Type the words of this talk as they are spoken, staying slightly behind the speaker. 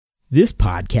This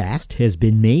podcast has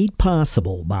been made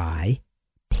possible by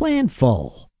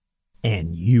Planful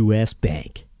and U.S.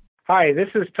 Bank. Hi, this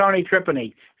is Tony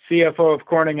Tripani, CFO of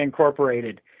Corning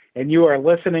Incorporated, and you are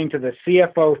listening to the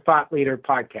CFO Thought Leader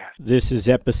Podcast. This is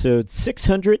episode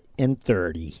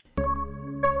 630.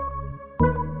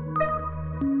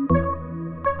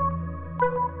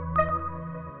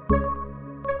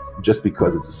 Just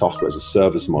because it's a software as a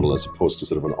service model as opposed to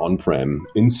sort of an on-prem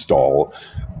install,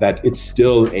 that it's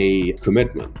still a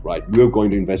commitment, right? We're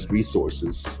going to invest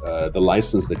resources. The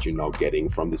license that you're now getting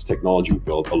from this technology we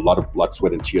built, a lot of blood,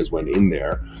 sweat, and tears went in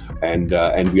there.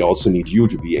 And we also need you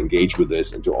to be engaged with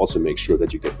this and to also make sure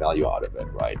that you get value out of it,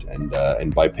 right?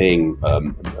 And by paying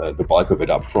the bulk of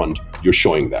it up front, you're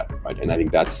showing that, right? And I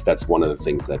think that's one of the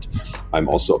things that I'm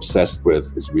also obsessed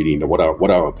with is really, what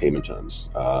are our payment terms?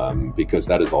 Because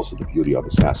that is also the beauty of a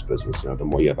SaaS business. The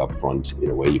more you have upfront, in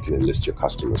a way, you can enlist your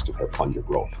customers to help fund your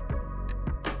growth.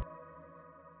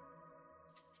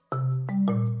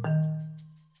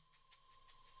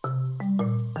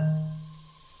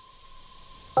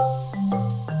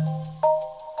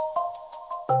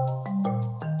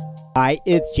 Hi,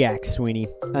 it's Jack Sweeney.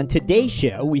 On today's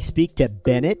show, we speak to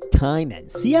Bennett, Thiemann,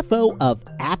 CFO of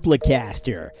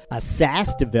Applicaster, a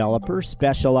SaaS developer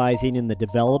specializing in the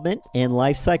development and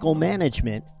lifecycle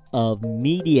management of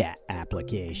media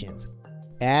applications.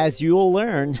 As you'll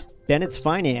learn, Bennett's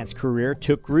finance career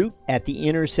took root at the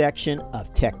intersection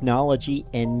of technology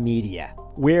and media,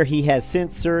 where he has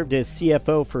since served as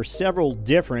CFO for several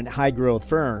different high-growth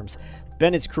firms.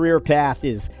 Bennett's career path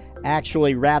is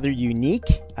actually rather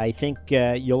unique. I think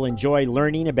you'll enjoy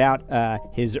learning about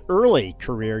his early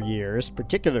career years,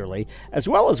 particularly, as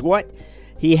well as what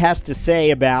he has to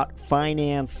say about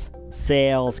finance,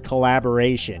 sales,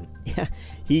 collaboration.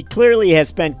 He clearly has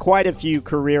spent quite a few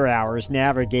career hours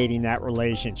navigating that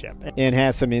relationship and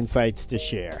has some insights to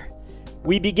share.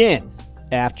 We begin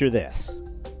after this.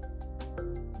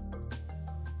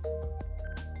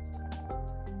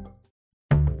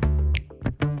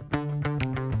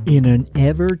 In an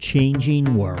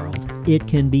ever-changing world, it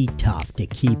can be tough to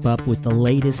keep up with the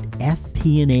latest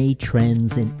FP&A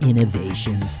trends and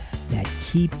innovations that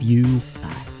keep you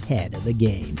ahead of the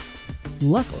game.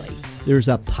 Luckily, there's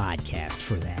a podcast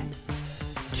for that.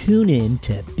 Tune in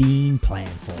to Being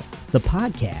Planful, the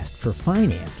podcast for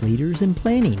finance leaders and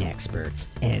planning experts,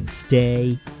 and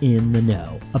stay in the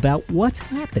know about what's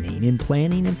happening in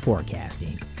planning and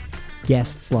forecasting.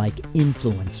 Guests like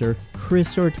influencer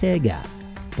Chris Ortega,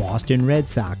 Boston Red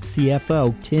Sox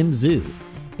CFO Tim Zhu,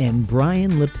 and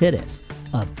Brian Lapidus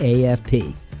of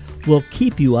AFP will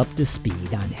keep you up to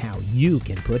speed on how you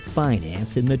can put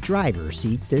finance in the driver's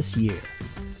seat this year.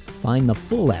 Find the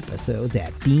full episodes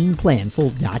at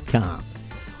beingplanful.com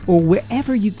or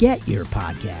wherever you get your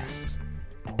podcasts.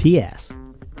 P.S.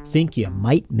 Think you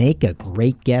might make a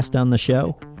great guest on the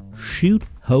show? Shoot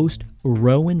host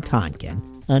Rowan Tonkin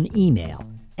an email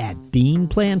at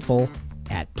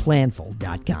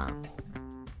beingplanful@planful.com.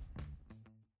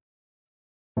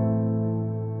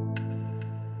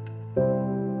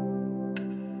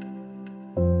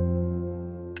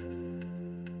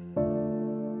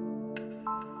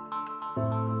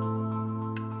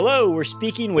 Hello, we're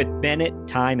speaking with Bennett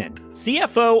Thiemann,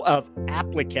 CFO of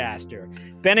Applicaster.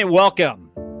 Bennett, welcome.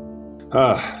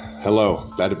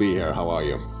 Hello, glad to be here. How are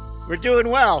you? We're doing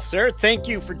well, sir. Thank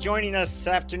you for joining us this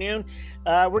afternoon.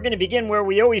 We're going to begin where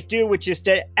we always do, which is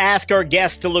to ask our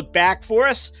guests to look back for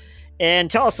us and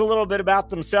tell us a little bit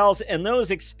about themselves and those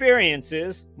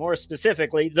experiences, more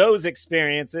specifically, those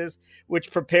experiences which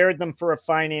prepared them for a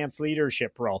finance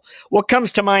leadership role. What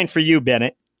comes to mind for you,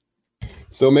 Bennett?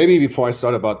 So maybe before I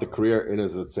start about the career in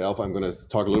itself, I'm going to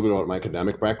talk a little bit about my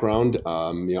academic background.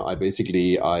 I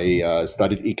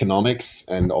studied economics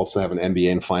and also have an MBA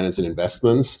in finance and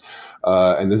investments.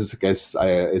 And this is, I guess,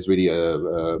 is really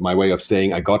my way of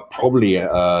saying I got probably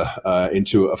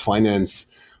into a finance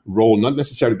role, not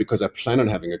necessarily because I plan on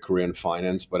having a career in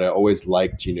finance, but I always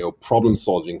liked, problem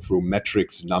solving through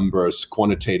metrics, numbers,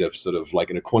 quantitative, sort of like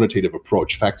in a quantitative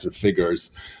approach, facts and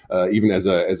figures. Even as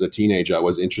a teenager, I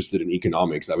was interested in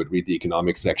economics. I would read the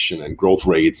economics section and growth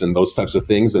rates and those types of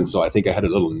things. And so I think I had a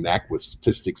little knack with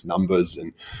statistics, numbers,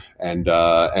 and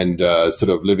sort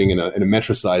of living in a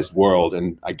metricized world.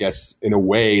 And I guess in a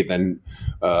way, then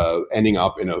ending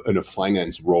up in a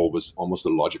finance role was almost a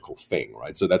logical thing,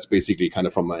 right? So that's basically kind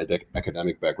of from my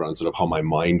academic background, sort of how my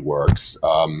mind works.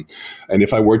 And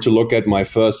if I were to look at my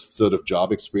first sort of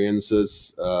job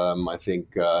experiences, I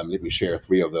think let me share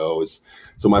three of those.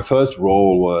 So my first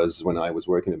role was when I was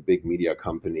working in a big media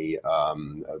company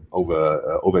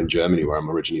over in Germany, where I'm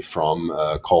originally from,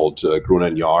 called Gruner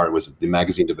 & Jahr. It was the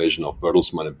magazine division division of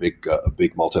Bertelsmann, a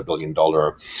big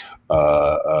multi-billion-dollar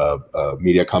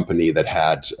media company that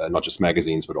had not just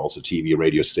magazines but also TV,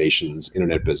 radio stations,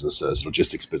 internet businesses,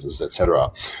 logistics businesses, etc.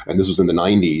 And this was in the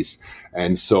 90s.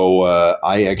 And so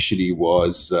I actually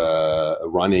was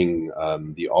running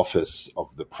the office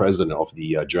of the president of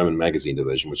the German magazine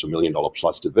division, which is $1 million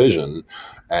plus division,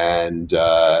 and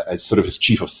as sort of his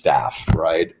chief of staff,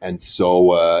 right? And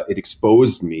so it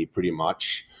exposed me pretty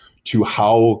much to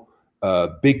how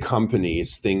big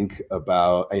companies think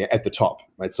about at the top,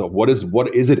 right? So what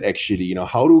is it actually?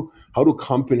 How do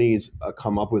companies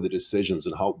come up with the decisions,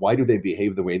 and why do they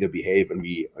behave the way they behave? And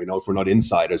we, if we're not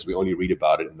insiders, we only read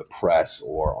about it in the press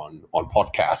or on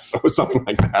podcasts or something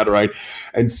like that, right?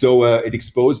 And so it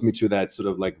exposed me to that sort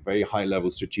of like very high level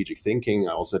strategic thinking.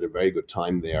 I also had a very good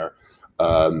time there.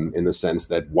 In the sense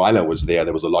that while I was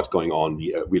there was a lot going on.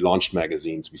 We launched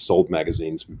magazines, we sold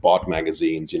magazines, we bought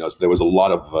magazines. So there was a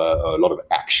lot of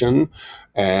action,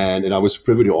 and I was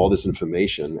privy to all this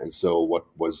information. And so what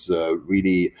was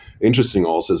really interesting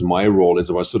also is my role is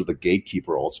I was sort of the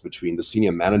gatekeeper also between the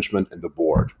senior management and the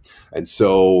board. And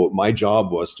so my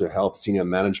job was to help senior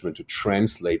management to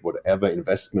translate whatever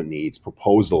investment needs,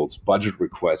 proposals, budget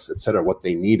requests, etc., what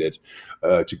they needed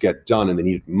to get done, and they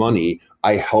needed money.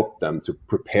 I helped them to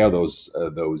prepare those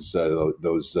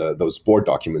board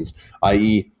documents,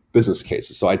 i.e., business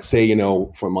cases. So I'd say,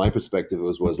 from my perspective,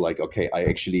 it was like, okay, I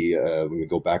actually, when we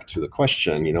go back to the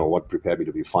question, what prepared me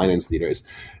to be a finance leader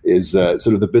is sort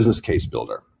of the business case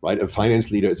builder, right? A finance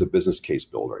leader is a business case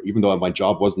builder, even though my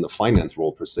job wasn't a finance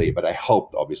role per se, but I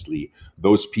helped, obviously,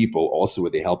 those people also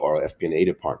with the help of our FP&A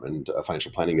department,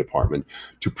 financial planning department,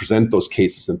 to present those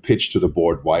cases and pitch to the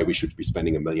board why we should be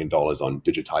spending $1 million on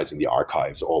digitizing the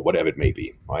archives or whatever it may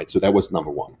be, right? So that was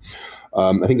number one.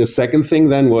 I think the second thing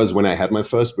then was when I had my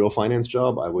first real finance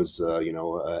job. I was,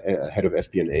 head of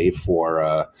FP&A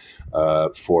for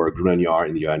Gruner & Jahr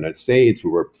in the United States.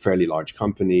 We were a fairly large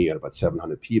company at about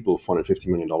 700 people, $450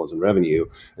 million in revenue,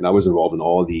 and I was involved in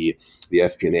all the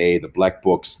FP&A, the black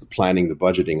books, the planning, the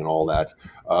budgeting, and all that.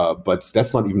 But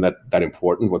that's not even that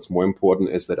important. What's more important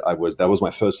is that that was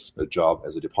my first job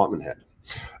as a department head.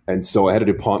 And so I had a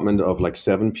department of like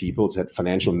 7 people. It had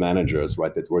financial managers,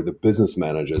 right, that were the business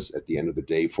managers at the end of the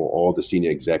day for all the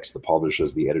senior execs, the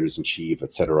publishers, the editors-in-chief,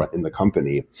 et cetera, in the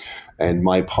company. And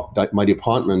my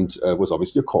department was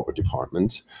obviously a corporate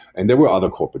department. And there were other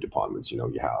corporate departments. You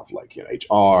have like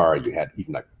HR, you had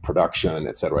even like production,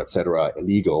 et cetera,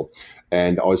 illegal.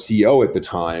 And our CEO at the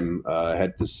time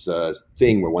had this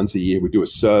thing where once a year we do a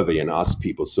survey and ask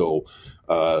people,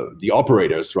 the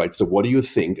operators, right? So what do you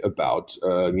think about,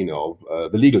 the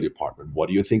legal department? What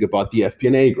do you think about the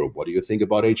FP&A group? What do you think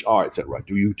about HR, et cetera?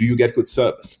 Do you get good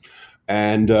service?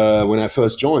 And when I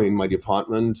first joined, my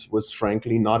department was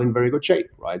frankly not in very good shape,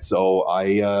 right? So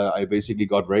I basically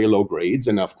got very low grades.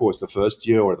 And of course, the first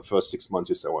year or the first 6 months,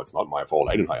 you say, well, it's not my fault.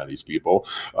 I didn't hire these people.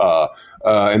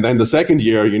 And then the second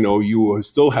year, you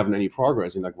still haven't any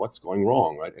progress. And like, what's going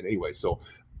wrong, right? And anyway, so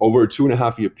over a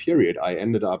 2.5-year period, I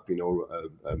ended up,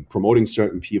 promoting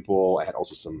certain people. I had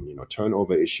also some,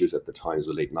 turnover issues at the time.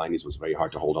 The late 90s was very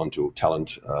hard to hold on to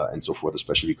talent and so forth,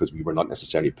 especially because we were not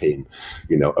necessarily paying,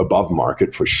 above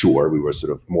market for sure. We were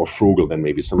sort of more frugal than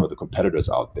maybe some of the competitors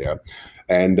out there.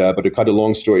 And but to cut a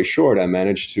long story short, I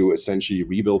managed to essentially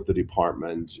rebuild the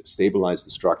department, stabilize the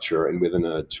structure, and within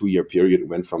a 2-year period, it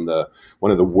went from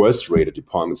one of the worst rated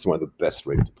departments to one of the best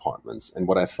rated departments. And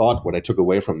what I took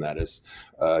away from that is,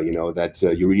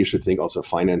 that you really should think also a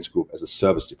finance group as a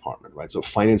service department, right? So a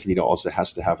finance leader also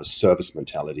has to have a service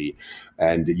mentality,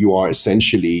 and you are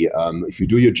essentially, if you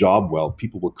do your job well,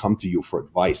 people will come to you for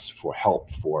advice, for help,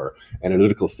 for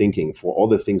analytical thinking, for all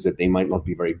the things that they might not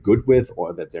be very good with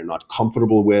or that they're not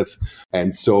comfortable with.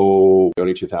 And so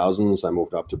early 2000s, I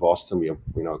moved up to Boston.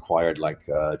 We acquired like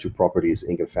 2 properties,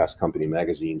 Inc. and Fast Company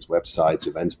magazines, websites,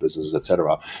 events businesses,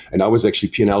 etc. And I was actually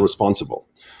P&L responsible,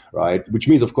 right? Which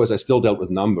means, of course, I still dealt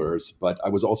with numbers, but I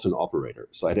was also an operator.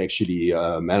 So I'd actually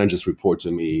managers report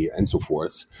to me and so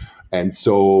forth. And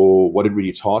so what it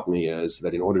really taught me is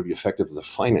that in order to be effective as a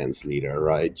finance leader,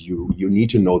 right, you need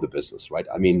to know the business, right?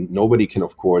 I mean, nobody can,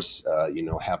 of course,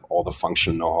 have all the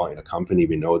functional know-how in a company.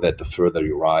 We know that the further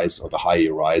you rise or the higher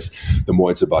you rise, the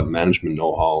more it's about management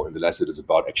know-how and the less it is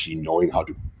about actually knowing how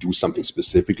to do something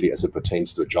specifically as it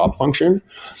pertains to a job function.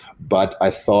 But I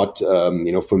thought,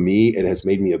 for me, it has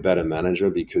made me a better manager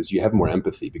because you have more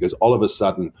empathy, because all of a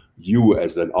sudden you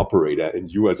as an operator and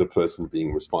you as a person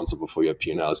being responsible for your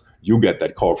P&Ls, you get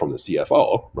that call from the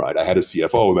CFO, right? I had a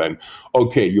CFO then,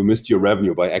 okay, you missed your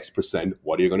revenue by X%.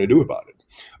 What are you going to do about it?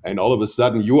 And all of a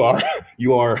sudden you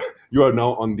are you are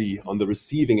now on the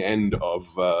receiving end of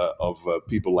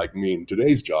people like me in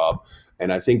today's job.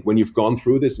 And I think when you've gone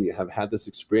through this and you have had this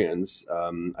experience,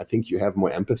 I think you have more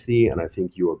empathy, and I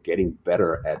think you are getting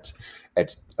better at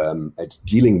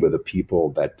dealing with the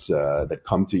people that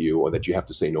come to you or that you have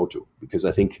to say no to. Because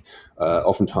I think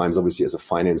oftentimes, obviously, as a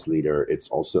finance leader, it's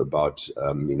also about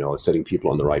setting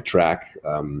people on the right track.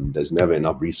 There's never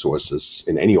enough resources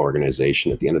in any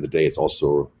organization. At the end of the day, it's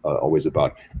also always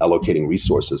about allocating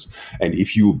resources. And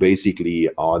if you basically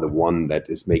are the one that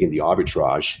is making the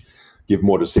arbitrage, give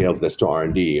more to sales, less to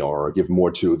R&D, or give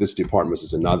more to this department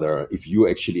versus another, if you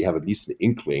actually have at least an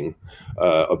inkling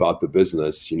about the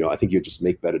business, I think you just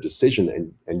make better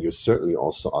decision, and you certainly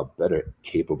also are better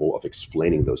capable of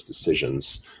explaining those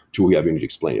decisions to whoever you need to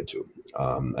explain it to.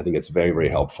 I think it's very, very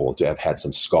helpful to have had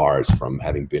some scars from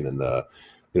having been in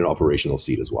an operational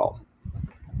seat as well.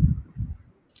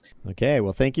 Okay,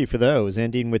 well, thank you for those.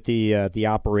 Ending with the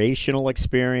operational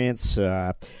experience,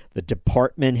 the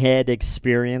department head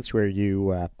experience, where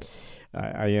you,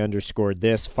 I underscored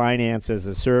this, finance as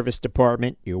a service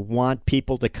department. You want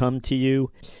people to come to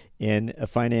you, and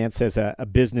finance as a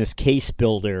business case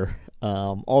builder.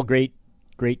 All great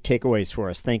takeaways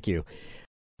for us. Thank you.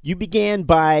 You began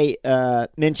by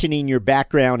mentioning your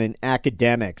background in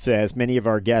academics, as many of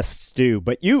our guests do,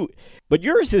 but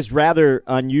yours is rather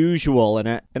unusual,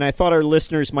 and I thought our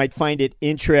listeners might find it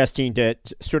interesting to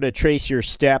sort of trace your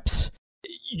steps.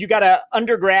 You got an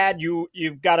undergrad,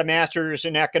 you've got a master's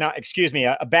in a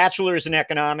bachelor's in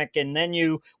economics, and then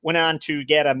you went on to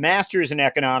get a master's in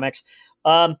economics.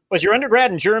 Was your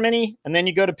undergrad in Germany, and then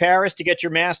you go to Paris to get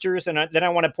your master's, and then I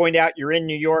want to point out you're in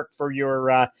New York for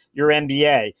your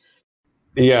MBA.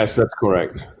 Yes, that's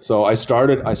correct. So I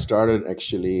started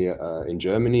actually in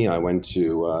Germany. I went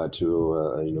to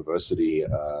a university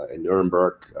in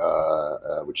Nuremberg,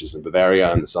 which is in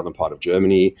Bavaria, in the southern part of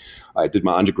Germany. I did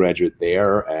my undergraduate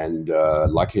there, and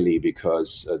luckily,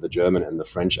 because the German and the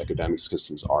French academic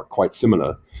systems are quite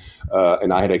similar,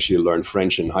 and I had actually learned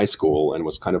French in high school and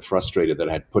was kind of frustrated that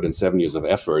I had put in 7 years of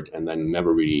effort and then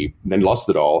then lost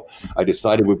it all. I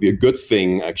decided it would be a good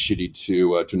thing actually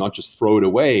to not just throw it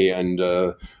away and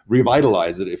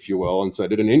revitalize it, if you will. And so I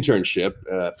did an internship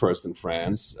first in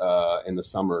France in the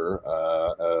summer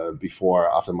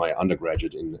after my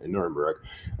undergraduate in Nuremberg.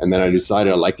 And then I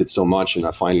decided I liked it so much, and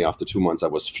I finally, after 2 months, I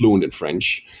was fluent in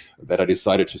French, that I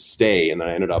decided to stay. And then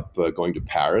I ended up going to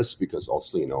Paris, because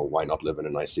also, why not live in a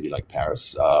nice city like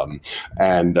Paris?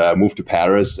 And moved to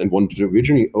Paris and wanted to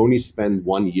originally only spend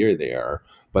 1 year there,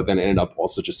 but then ended up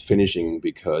also just finishing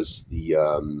because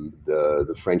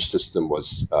the French system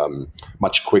was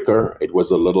much quicker. It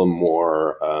was a little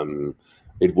more.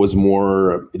 It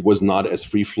was not as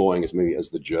free flowing as maybe as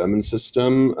the German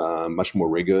system. Much more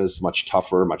rigorous, much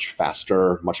tougher, much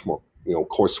faster, much more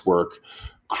coursework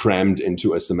crammed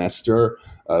into a semester.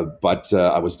 But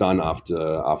I was done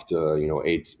after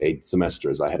 8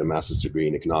 semesters. I had a master's degree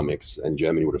in economics, and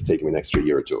Germany would have taken me an extra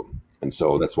year or two. And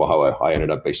so that's how I ended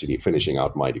up basically finishing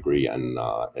out my degree in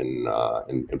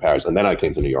Paris. And then I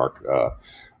came to New York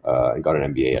and got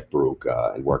an MBA at Baruch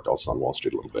and worked also on Wall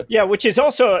Street a little bit. Yeah, which is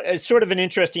also a sort of an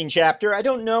interesting chapter. I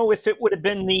don't know if it would have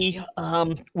been the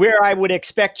where I would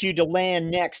expect you to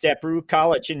land next at Baruch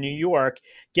College in New York,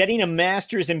 getting a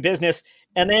master's in business.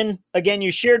 And then again,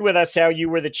 you shared with us how you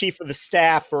were the chief of the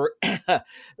staff for the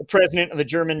president of the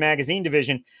German magazine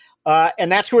division. And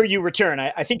that's where you return.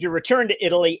 I think you return to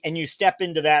Italy and you step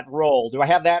into that role. Do I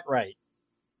have that right?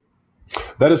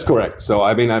 That is correct. So,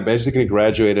 I basically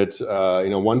graduated.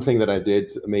 One thing that I did,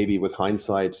 maybe with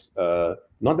hindsight,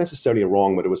 not necessarily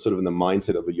wrong, but it was sort of in the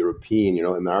mindset of a European.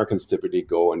 Americans typically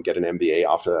go and get an MBA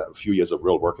after a few years of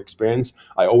real work experience.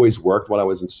 I always worked while I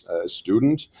was a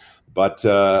student, but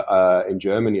in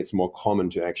Germany, it's more common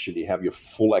to actually have your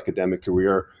full academic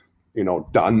career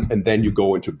done, and then you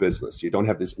go into business. You don't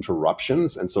have these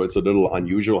interruptions, and so it's a little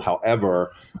unusual.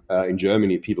 However, in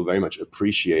Germany, people very much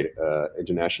appreciate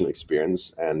international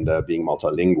experience and being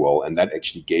multilingual, and that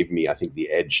actually gave me, I think, the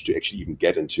edge to actually even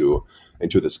get into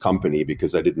this company,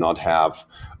 because I did not have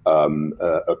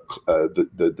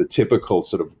the typical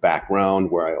sort of background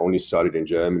where I only studied in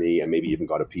Germany and maybe even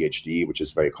got a PhD, which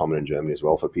is very common in Germany as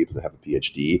well for people to have a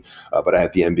PhD. But I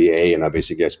had the MBA, and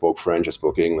I spoke French, I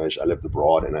spoke English, I lived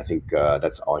abroad, and I think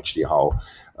that's actually how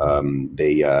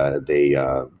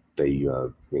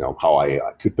how I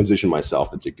could position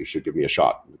myself that they should give me a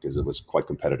shot, because it was quite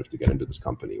competitive to get into this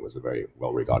company. It was a very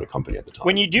well-regarded company at the time.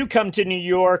 When you do come to New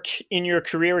York in your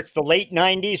career, it's the late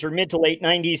 90s or mid to late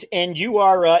 90s, and you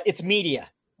are, it's media.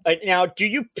 Now, do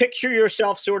you picture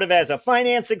yourself sort of as a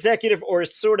finance executive or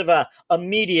sort of a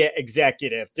media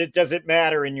executive? Does it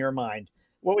matter in your mind?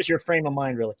 what was your frame of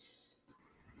mind really?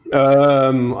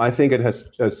 I think it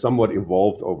has somewhat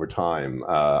evolved over time.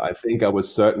 I think I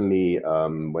was certainly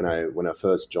when I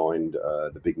first joined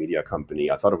the big media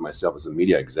company, I thought of myself as a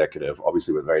media executive,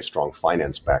 obviously with a very strong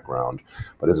finance background.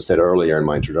 But as I said earlier in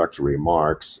my introductory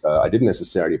remarks, I didn't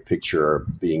necessarily picture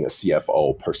being a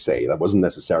CFO per se. That wasn't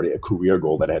necessarily a career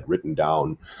goal that I had written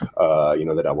down.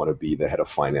 That I want to be the head of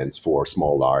finance for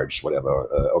small, large, whatever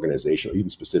organization, or even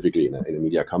specifically in a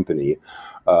media company.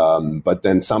 But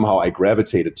then somehow I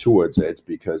gravitated towards it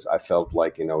because I felt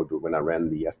like, when I ran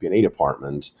the FP&A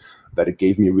department, that it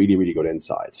gave me really, really good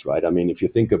insights, right? I mean, if you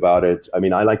think about it, I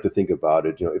like to think about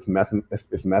it,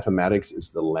 if mathematics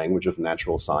is the language of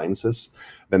natural sciences,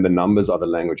 then the numbers are the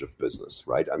language of business,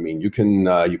 right? I mean, you can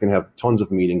have tons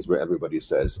of meetings where everybody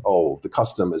says, oh, the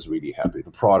customer is really happy,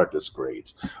 the product is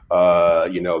great,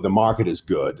 the market is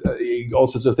good, all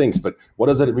sorts of things. But what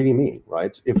does that really mean,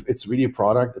 right? If it's really a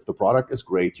product, if the product is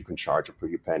great, you can charge a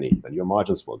pretty penny, then your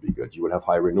margins will be good. You will have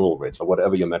high renewal rates or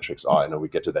whatever your metrics are. I know we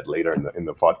get to that later in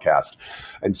the podcast.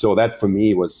 And so that for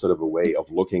me was sort of a way of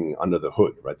looking under the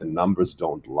hood, right? The numbers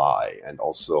don't lie. And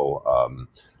also,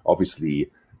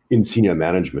 obviously, in senior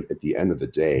management, at the end of the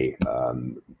day,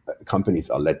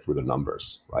 companies are led through the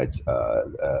numbers, right?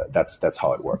 That's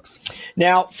how it works.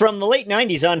 Now, from the late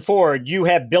 90s on forward, you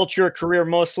have built your career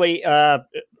mostly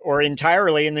or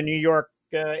entirely in the New York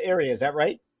area. Is that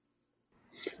right?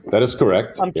 That is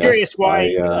correct. I'm curious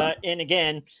why, and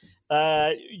again,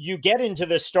 you get into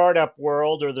the startup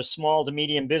world or the small to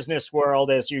medium business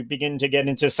world as you begin to get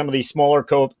into some of these smaller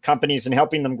companies and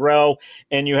helping them grow.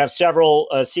 And you have several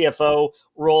CFO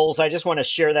roles. I just want to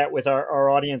share that with our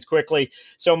audience quickly.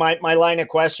 So my line of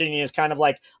questioning is kind of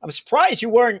like, I'm surprised you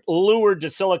weren't lured to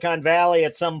Silicon Valley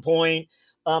at some point.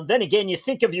 Then again, you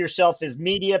think of yourself as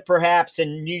media, perhaps,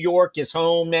 and New York is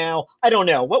home now. I don't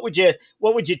know. What would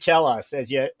you tell us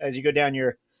as you go down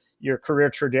your career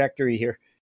trajectory here?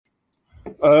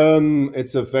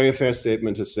 It's a very fair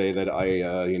statement to say that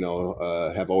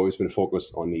I, have always been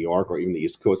focused on New York or even the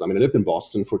East Coast. I mean, I lived in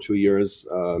Boston for 2 years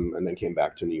and then came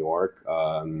back to New York.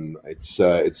 It's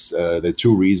the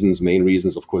two main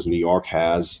reasons. Of course, New York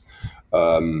has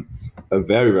a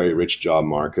very, very rich job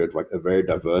market, like a very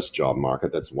diverse job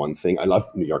market. That's one thing. I love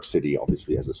New York City,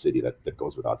 obviously, as a city. That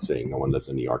goes without saying. No one lives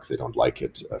in New York if they don't like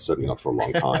it, certainly not for a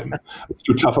long time. It's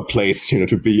too tough a place,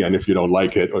 to be in if you don't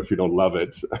like it or if you don't love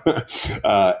it.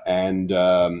 And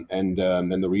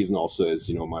then the reason also is,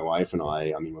 my wife and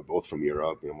I mean, we're both from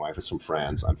Europe. My wife is from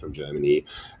France. I'm from Germany.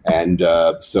 And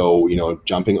so,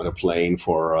 jumping on a plane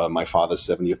for my father's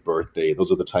 70th birthday,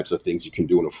 those are the types of things you can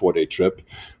do on a 4-day trip.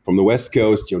 From the West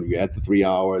Coast, you add the 3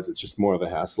 hours, it's just more of a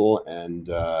hassle.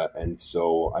 And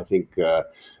so I think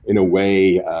in a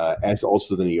way, as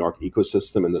also the New York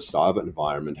ecosystem and the startup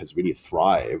environment has really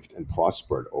thrived and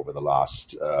prospered over the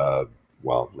last,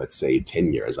 let's say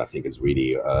 10 years, I think is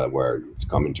really where it's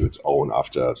come into its own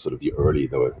after sort of the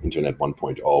Internet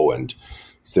 1.0 and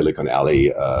Silicon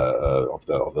Alley of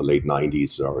the late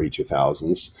 90s or early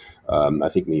 2000s. I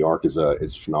think New York is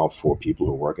now for people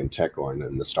who work in tech or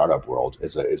in the startup world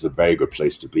is a very good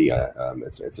place to be.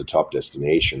 It's a top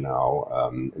destination now,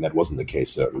 and that wasn't the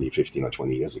case certainly 15 or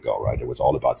 20 years ago, right? It was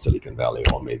all about Silicon Valley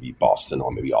or maybe Boston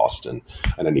or maybe Austin,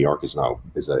 and then New York is now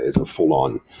a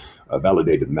full-on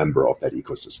validated member of that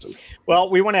ecosystem. Well,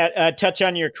 we want to touch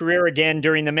on your career again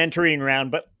during the mentoring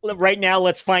round, but right now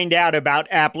let's find out about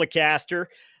Applicaster,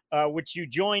 which you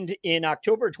joined in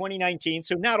October 2019,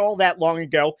 so not all that long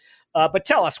ago. But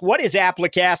tell us, what is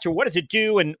Applicaster? What does it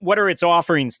do, and what are its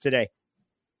offerings today?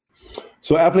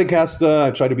 So Applicaster,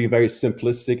 I try to be very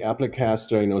simplistic.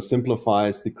 Applicaster,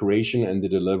 simplifies the creation and the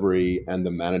delivery and the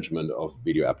management of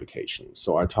video applications.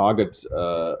 So our target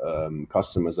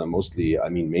customers are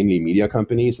mainly media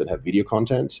companies that have video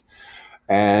content.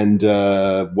 And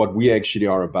what we actually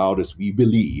are about is we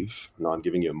believe, now I'm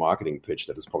giving you a marketing pitch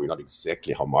that is probably not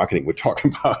exactly how marketing would talk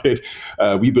about it.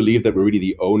 We believe that we're really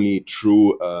the only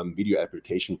true video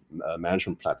application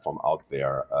management platform out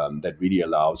there that really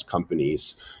allows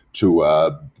companies to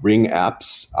bring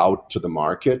apps out to the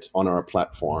market on our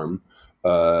platform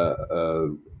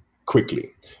quickly.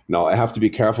 Now, I have to be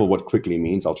careful what quickly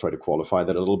means. I'll try to qualify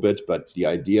that a little bit. But the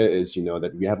idea is,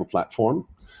 that we have a platform.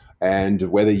 And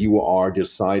whether you are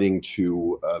deciding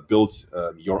to build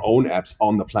your own apps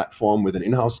on the platform with an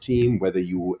in-house team, whether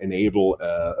you enable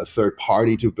a third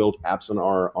party to build apps on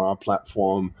our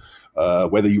platform,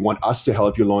 whether you want us to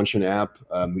help you launch an app,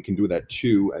 we can do that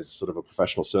too as sort of a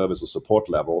professional service or support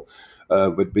level.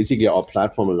 But basically our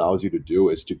platform allows you to do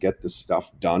is to get this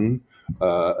stuff done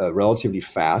relatively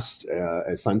fast,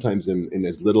 sometimes in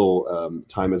as little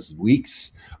time as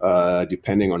weeks,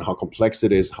 depending on how complex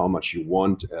it is, how much you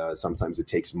want. Sometimes it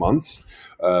takes months.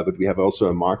 But we have also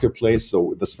a marketplace.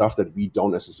 So the stuff that we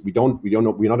don't necessarily,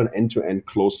 we're not an end-to-end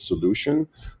closed solution,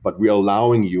 but we're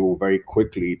allowing you very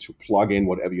quickly to plug in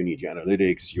whatever you need, your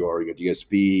analytics, your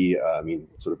DSP,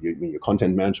 your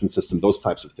content management system, those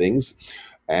types of things.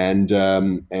 And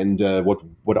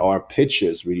what our pitch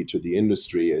is really to the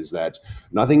industry is that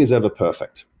nothing is ever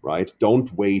perfect, right?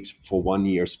 Don't wait for 1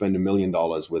 year, spend $1 million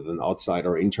with an outside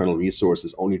or internal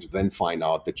resources only to then find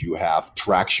out that you have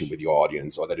traction with your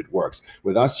audience or that it works.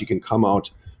 With us, you can come out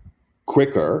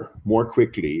quicker, more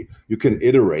quickly. You can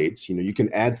iterate, you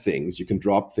can add things, you can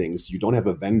drop things. You don't have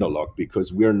a vendor lock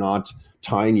because we're not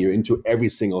tying you into every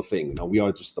single thing. We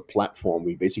are just the platform.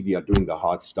 We basically are doing the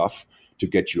hard stuff to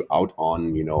get you out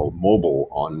on, mobile,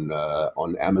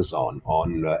 on Amazon,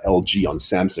 on LG, on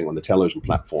Samsung, on the television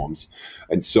platforms.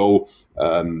 And so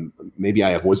maybe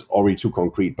I was already too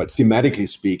concrete, but thematically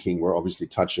speaking, we're obviously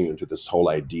touching into this whole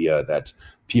idea that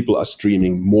people are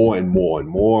streaming more and more and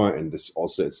more. And this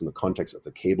also is in the context of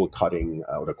the cable cutting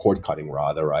or the cord cutting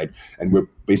rather, right? And we're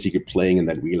basically playing in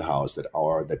that wheelhouse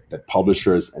that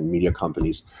publishers and media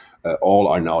companies all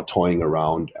are now toying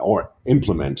around or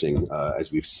implementing,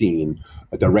 as we've seen,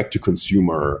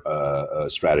 direct-to-consumer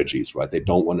strategies, right? They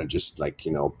don't want to just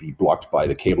be blocked by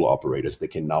the cable operators. They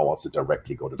can now also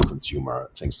directly go to the consumer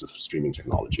thanks to streaming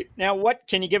technology. Now, what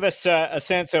can you give us a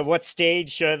sense of what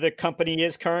stage the company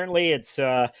is currently? It's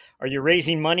are you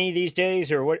raising money these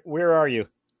days, or where are you?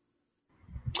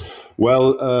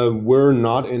 Well, we're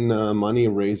not in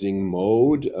money-raising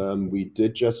mode. We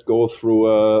did just go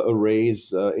through a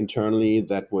raise internally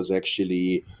that was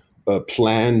actually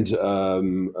planned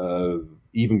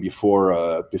even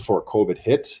before COVID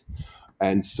hit.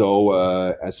 And so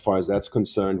as far as that's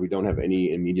concerned, we don't have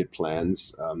any immediate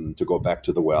plans to go back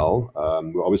to the well.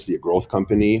 We're obviously a growth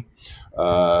company.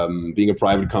 Being a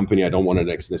private company, I don't want to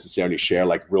necessarily share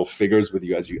real figures with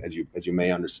you, as you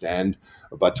may understand.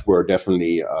 But we're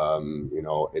definitely going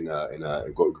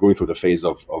through the phase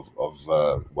of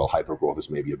hypergrowth is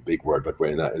maybe a big word, but we're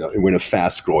in a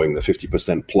fast growing, the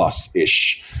 50% plus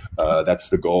ish. That's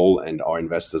the goal, and our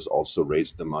investors also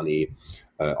raised the money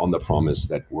on the promise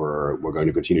that we're going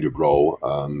to continue to grow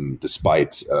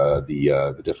despite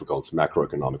the difficult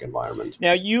macroeconomic environment.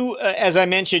 Now, you, as I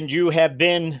mentioned, you have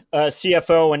been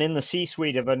CFO and in the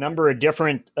C-suite of a number of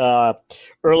different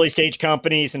early stage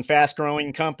companies and fast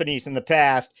growing companies in the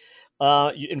past.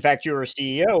 In fact, you were a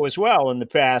CEO as well in the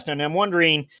past. And I'm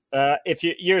wondering if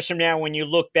years from now, when you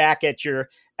look back at your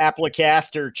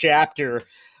Applicaster chapter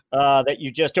that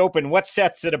you just opened, what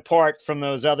sets it apart from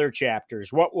those other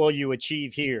chapters? What will you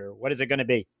achieve here? What is it going to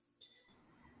be?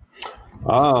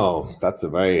 Oh, that's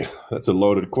a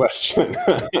loaded question.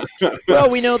 Well,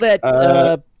 we know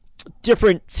that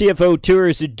different CFO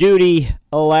tours of duty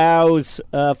allows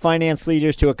finance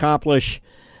leaders to accomplish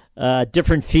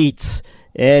different feats.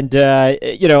 And,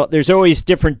 there's always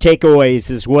different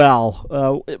takeaways as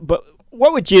well. But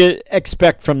what would you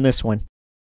expect from this one?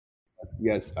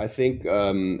 Yes, I think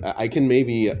I can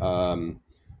maybe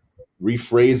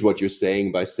rephrase what you're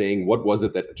saying by saying, what was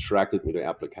it that attracted me to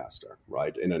Applicaster,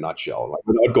 right? In a nutshell,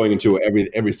 without going into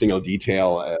every single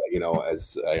detail,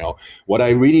 what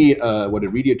it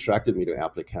really attracted me to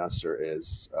Applicaster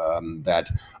is that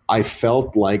I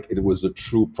felt like it was a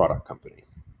true product company.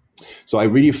 So I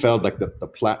really felt like the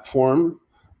platform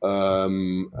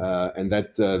and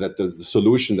that the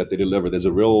solution that they deliver, there's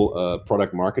a real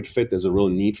product market fit. There's a real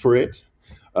need for it.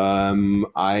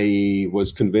 I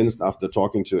was convinced after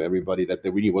talking to everybody that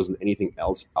there really wasn't anything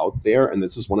else out there. And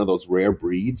this is one of those rare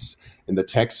breeds in the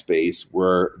tech space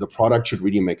where the product should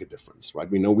really make a difference, right?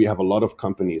 We know we have a lot of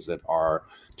companies that are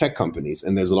tech companies,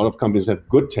 and there's a lot of companies that have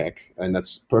good tech, and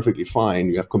that's perfectly fine.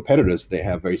 You have competitors, they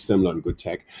have very similar and good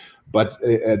tech. But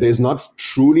there's not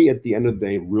truly, at the end of the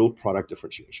day, real product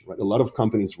differentiation, right? A lot of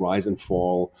companies rise and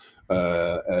fall,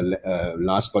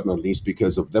 last but not least,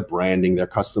 because of their branding, their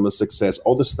customer success,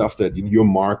 all the stuff that your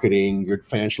marketing, your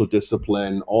financial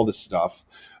discipline, all the stuff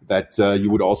that you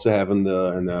would also have in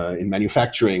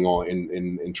manufacturing or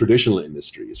in traditional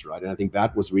industries, right? And I think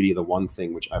that was really the one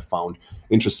thing which I found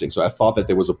interesting. So I thought that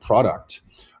there was a product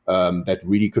that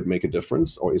really could make a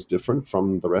difference or is different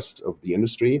from the rest of the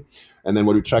industry. And then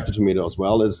what attracted to me as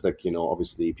well is that,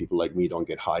 obviously people like me don't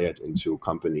get hired into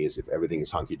companies if everything is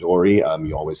hunky-dory.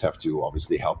 You always have to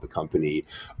obviously help the company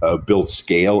build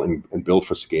scale and build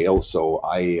for scale. So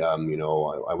I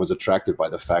was attracted by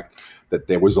the fact that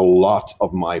there was a lot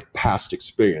of my past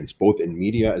experience, both in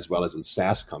media as well as in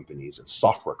SaaS companies and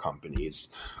software companies,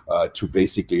 to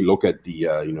basically look at the,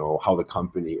 how the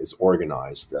company is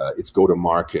organized, its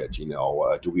go-to-market.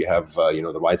 Do we have,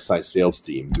 the right size sales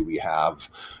team? Do we have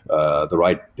the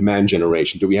right demand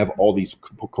generation? Do we have all these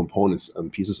components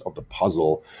and pieces of the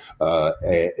puzzle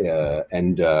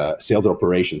and sales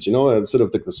operations? Sort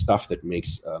of the stuff that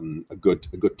makes a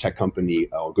good tech company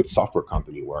or a good software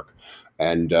company work.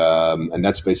 And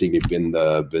that's basically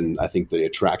been I think the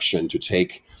attraction to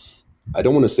take. I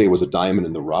don't want to say it was a diamond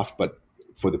in the rough, but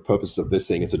for the purpose of this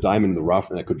thing, it's a diamond in the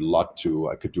rough, and I could do a lot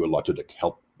to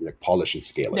help polish and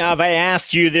scale it. Now, if I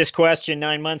asked you this question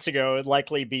 9 months ago, it'd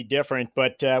likely be different,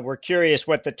 but we're curious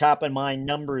what the top of mind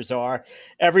numbers are.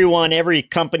 Every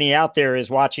company out there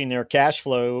is watching their cash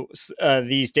flow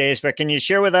these days, but can you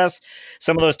share with us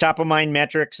some of those top of mind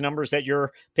metrics, numbers that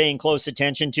you're paying close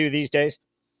attention to these days?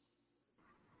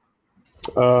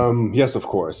 Yes, of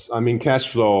course. I mean, cash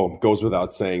flow goes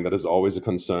without saying. That is always a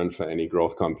concern for any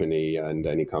growth company and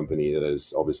any company that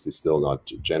is obviously still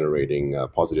not generating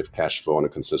positive cash flow on a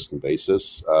consistent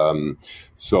basis.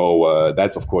 So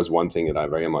that's, of course, one thing that I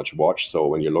very much watch. So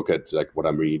when you look at what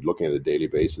I'm really looking at a daily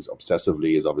basis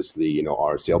obsessively is obviously,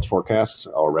 our sales forecast,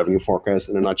 our revenue forecast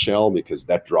in a nutshell, because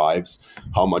that drives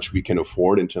how much we can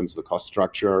afford in terms of the cost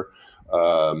structure.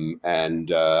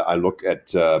 And I look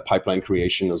at pipeline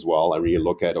creation as well. I really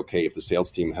look at, okay, if the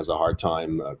sales team has a hard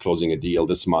time closing a deal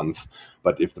this month,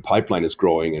 but if the pipeline is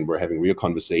growing and we're having real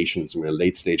conversations, we're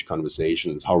late stage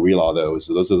conversations, how real are those?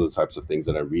 So those are the types of things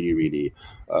that I really, really,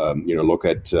 look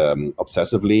at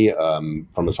obsessively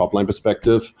from the top line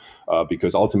perspective,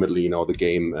 because ultimately, the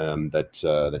game that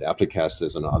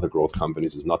Applicaster and other growth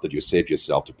companies is not that you save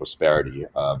yourself to prosperity,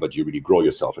 but you really grow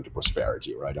yourself into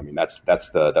prosperity, right? I mean, that's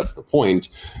the point.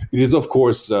 It is, of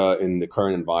course, in the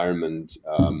current environment,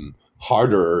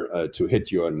 harder to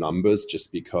hit your numbers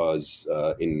just because,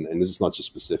 and this is not just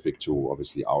specific to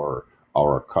obviously our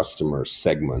customer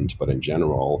segment, but in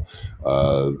general,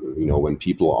 when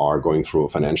people are going through a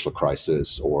financial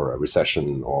crisis or a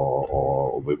recession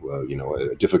or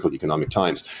difficult economic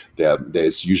times,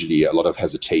 there's usually a lot of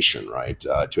hesitation, right,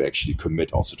 to actually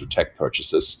commit also to tech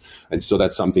purchases, and so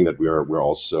that's something that we're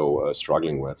also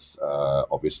struggling with,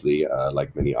 obviously,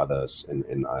 like many others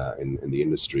in the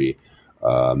industry.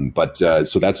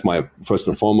 So that's my first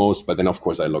and foremost. But then, of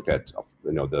course, I look at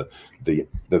the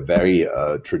very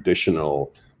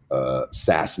traditional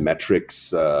SaaS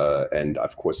metrics, and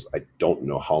of course, I don't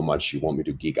know how much you want me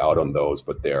to geek out on those,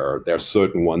 but there are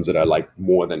certain ones that I like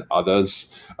more than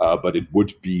others. But it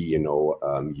would be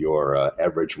your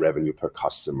average revenue per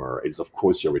customer. It's of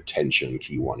course your retention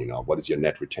key one. What is your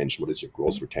net retention? What is your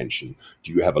gross retention?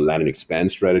 Do you have a land and expand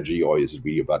strategy, or is it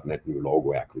really about net new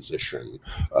logo acquisition?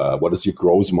 What does your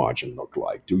gross margin look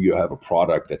like? Do you have a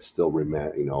product that still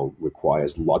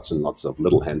requires lots and lots of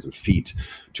little hands and feet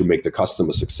to make the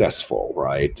customer successful,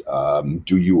 right?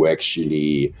 Do you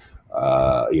actually,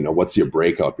 what's your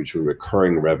breakout between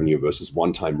recurring revenue versus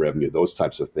one-time revenue? Those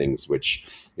types of things, which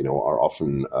are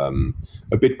often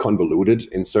a bit convoluted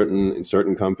in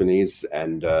certain companies.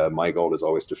 And my goal is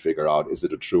always to figure out: is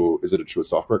it a true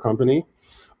software company?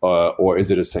 Or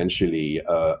is it essentially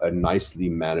a nicely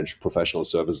managed professional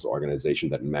services organization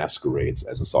that masquerades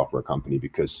as a software company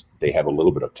because they have a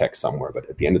little bit of tech somewhere, but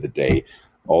at the end of the day,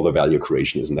 all the value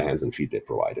creation is in the hands and feet they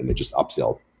provide, and they just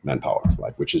upsell manpower,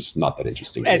 right? Which is not that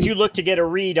interesting. As you look to get a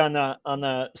read on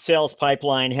the sales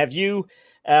pipeline, have you,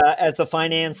 as the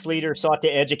finance leader, sought to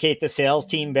educate the sales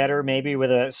team better, maybe with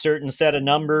a certain set of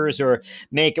numbers, or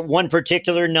make one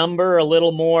particular number a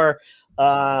little more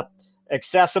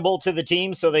accessible to the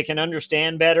team so they can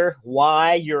understand better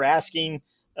why you're asking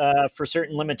for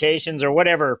certain limitations or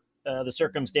whatever the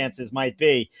circumstances might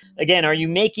be? Again, are you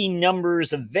making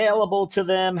numbers available to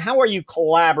them? How are you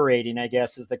collaborating, I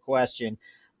guess, is the question.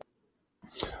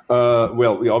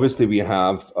 Well, we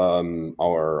have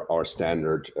our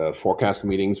standard forecast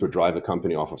meetings. We drive the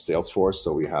company off of Salesforce,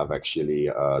 so we have actually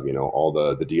all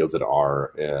the deals that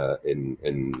are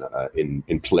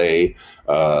in play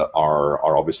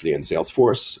are obviously in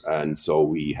Salesforce, and so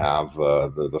we have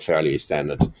the fairly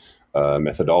standard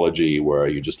methodology where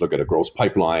you just look at a gross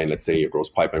pipeline. Let's say your gross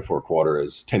pipeline for a quarter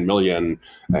is 10 million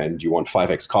and you want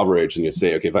 5x coverage, and you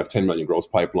say, okay, if I have 10 million gross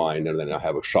pipeline and then I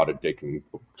have a shot at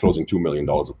closing $2 million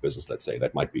of business, let's say,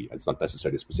 that might be, it's not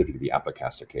necessarily specifically the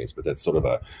Applicaster case, but that's sort of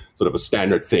a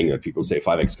standard thing that people say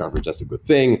 5x coverage, that's a good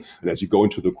thing. And as you go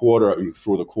into the quarter,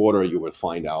 you will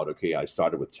find out, okay, I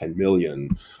started with 10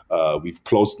 million. We've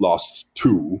lost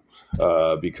 2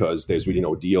 because there's really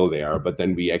no deal there, but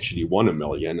then we actually won $1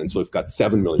 million. And so we've got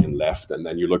 7 million left. And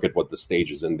then you look at what the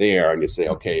stage is in there and you say,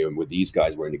 okay, and with these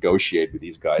guys, we're in negotiate, with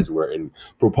these guys, we're in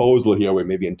proposal here, we're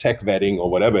maybe in tech vetting or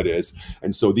whatever it is.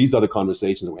 And so these are the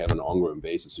conversations that we have on an ongoing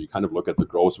basis. So you kind of look at the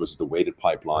gross versus the weighted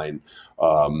pipeline.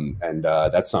 And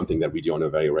that's something that we do on a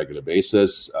very regular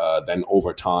basis. Then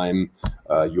over time,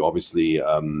 you obviously,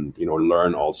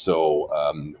 learn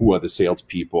also who are the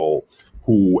salespeople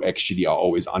who actually are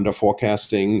always under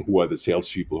forecasting, who are the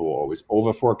salespeople who are always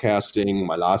over forecasting.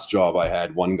 My last job, I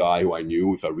had one guy who I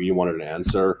knew if I really wanted an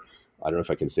answer, I don't know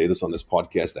if I can say this on this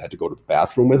podcast, I had to go to the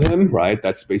bathroom with him, right?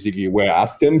 That's basically where I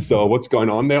asked him, so what's going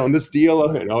on there on this deal?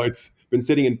 It's been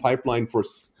sitting in pipeline for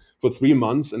 3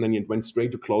 months, and then it went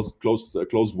straight to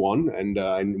closed one, and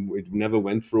it never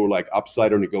went through like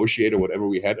upside or negotiate or whatever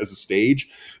we had as a stage.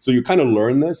 So you kind of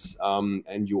learn this,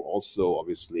 and you also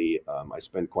obviously, I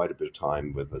spend quite a bit of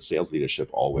time with the sales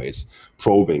leadership, always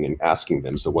probing and asking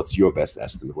them, so what's your best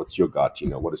estimate? What's your gut?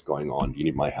 What is going on? Do you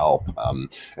need my help?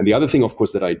 And the other thing, of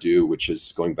course, that I do, which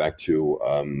is going back to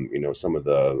some of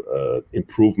the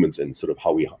improvements in sort of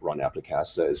how we run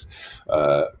Applicaster, is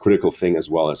a critical thing as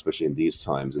well, especially in these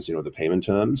times, is the payment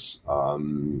terms.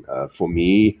 For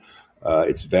me,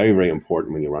 it's very, very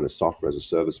important when you run a software as a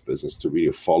service business to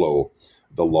really follow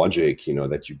the logic,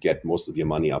 that you get most of your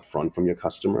money up front from your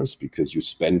customers, because you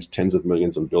spend tens of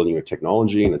millions on building your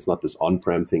technology, and it's not this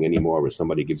on-prem thing anymore where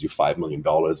somebody gives you $5 million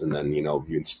and then, you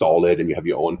install it and you have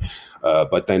your own.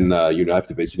 But then you have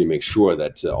to basically make sure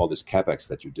that all this CapEx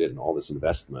that you did and all this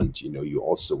investment, you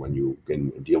also, when you can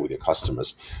deal with your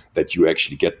customers, that you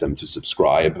actually get them to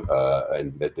subscribe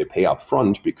and that they pay up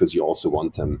front, because you also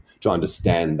want them to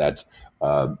understand that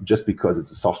just because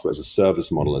it's a software as a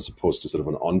service model as opposed to sort of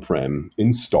an on-prem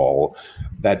install,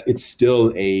 that it's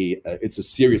still it's a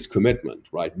serious commitment,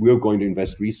 right? We're going to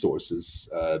invest resources.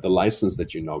 The license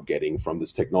that you're now getting from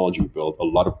this technology we built, a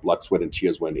lot of blood, sweat, and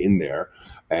tears went in there.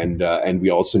 And we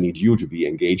also need you to be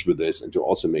engaged with this and to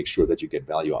also make sure that you get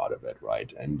value out of it,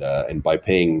 right? And by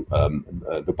paying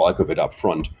the bulk of it up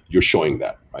front, you're showing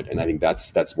that, right? And I think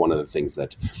that's one of the things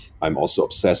that I'm also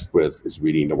obsessed with, is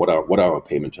really what are our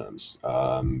payment terms,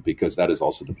 because that is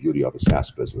also the beauty of a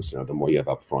SaaS business. The more you have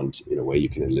up front, in a way you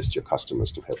can enlist your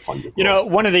customers to help fund your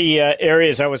growth. One of the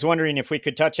areas I was wondering if we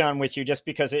could touch on with you, just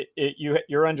because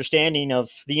your understanding of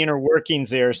the inner workings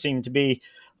there seemed to be,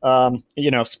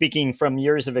 speaking from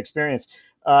years of experience,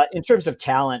 in terms of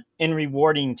talent and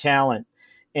rewarding talent.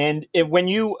 And when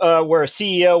you were a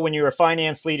CEO, when you were a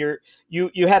finance leader,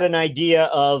 you had an idea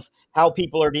of how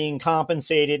people are being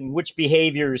compensated and which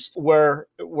behaviors were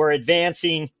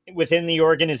advancing within the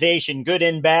organization, good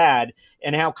and bad,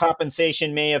 and how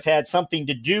compensation may have had something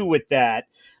to do with that.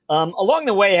 Along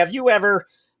the way, have you ever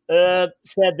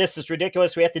said, this is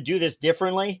ridiculous, we have to do this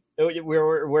differently?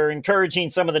 We're encouraging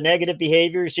some of the negative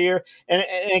behaviors here. And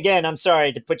again, I'm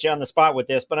sorry to put you on the spot with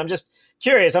this, but I'm just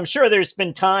curious. I'm sure there's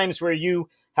been times where you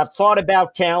have thought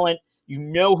about talent,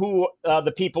 who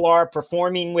the people are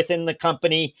performing within the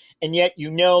company, and yet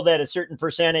that a certain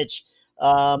percentage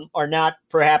are not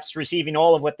perhaps receiving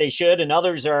all of what they should, and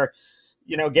others are,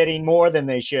 getting more than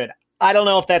they should. I don't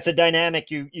know if that's a dynamic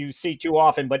you see too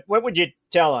often, but what would you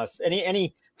tell us?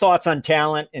 Any thoughts on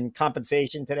talent and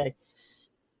compensation today?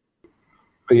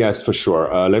 Yes, for sure.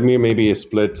 Let me maybe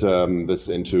split this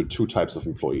into 2 types of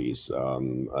employees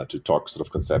to talk sort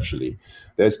of conceptually.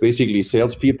 There's basically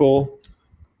salespeople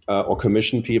or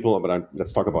commission people, but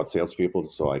let's talk about salespeople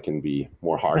so I can be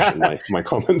more harsh in my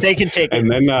comments. They can take it.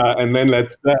 And then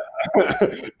let's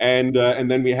and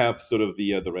then we have sort of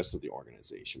the rest of the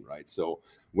organization, right? So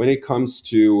when it comes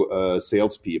to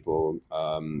salespeople,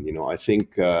 I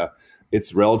think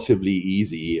it's relatively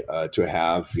easy to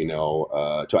have,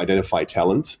 to identify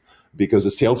talent, because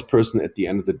a salesperson at the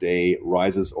end of the day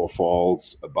rises or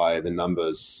falls by the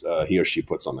numbers he or she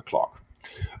puts on the clock.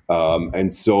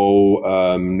 And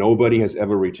so nobody has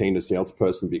ever retained a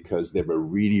salesperson because they were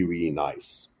really, really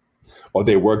nice, or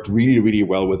they worked really, really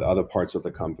well with other parts of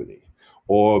the company,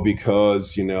 or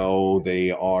because,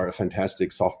 they are a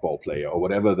fantastic softball player, or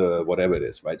whatever it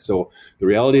is, right? So the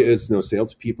reality is,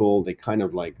 salespeople, they kind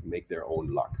of like make their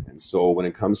own luck. And so when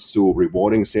it comes to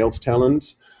rewarding sales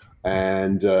talent,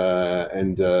 and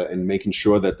making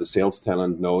sure that the sales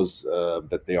talent knows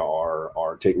that they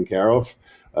are taken care of.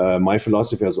 My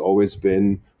philosophy has always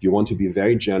been you want to be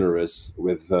very generous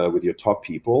with your top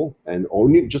people, and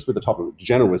only just with the top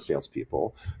generous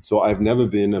salespeople. So I've never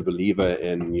been a believer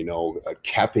in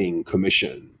capping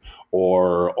commission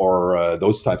or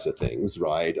those types of things,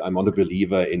 right? I'm not a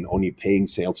believer in only paying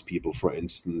salespeople, for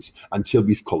instance, until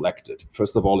we've collected.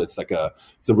 First of all, it's a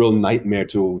real nightmare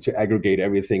to aggregate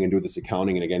everything and do this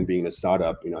accounting. And again, being a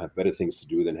startup, I have better things to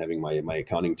do than having my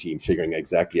accounting team figuring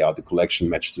exactly out the collection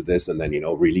match to this, and then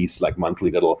release like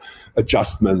monthly little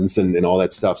adjustments and all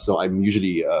that stuff. So I'm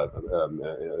usually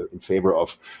in favor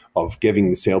of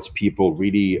giving salespeople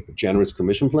really generous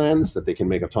commission plans that they can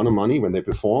make a ton of money when they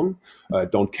perform.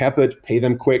 Don't cap it, pay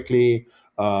them quickly,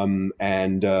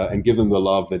 and give them the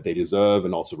love that they deserve,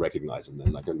 and also recognize them.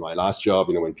 Then, like in my last job,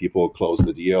 when people closed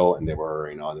the deal and they were,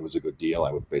 it was a good deal,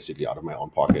 I would basically out of my own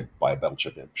pocket buy a bottle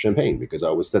of champagne, because I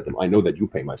always said to them, I know that you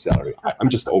pay my salary. I'm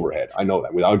just overhead. I know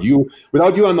that without you,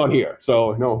 I'm not here.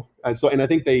 So no. And I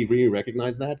think they really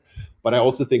recognize that. But I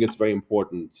also think it's very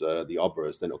important, the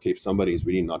obverse, then, okay, if somebody is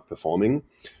really not performing,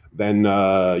 then,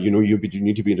 you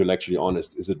need to be intellectually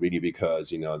honest. Is it really because,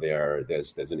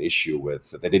 there's an issue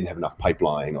with, they didn't have enough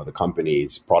pipeline, or the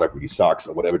company's product really sucks,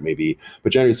 or whatever it may be.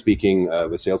 But generally speaking,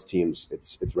 with sales teams,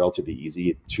 it's relatively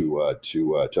easy to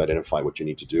identify what you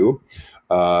need to do.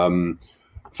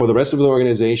 For the rest of the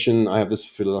organization, I have this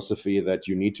philosophy that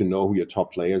you need to know who your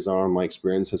top players are. My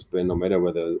experience has been, no matter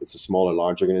whether it's a small or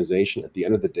large organization, at the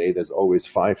end of the day, there's always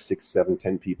 5, 6, 7,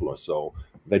 10 people or so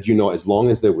that as long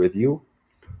as they're with you,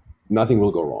 nothing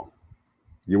will go wrong.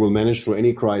 You will manage through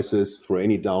any crisis, through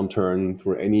any downturn,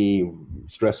 through any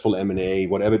stressful M&A,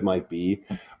 whatever it might be.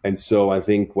 And so I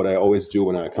think what I always do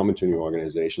when I come into new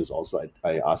organizations, also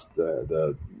I ask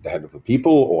the head of the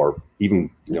people, or even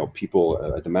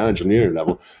people at the managerial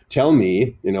level, tell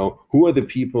me who are the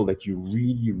people that you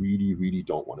really, really, really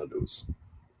don't want to lose.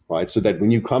 Right, so that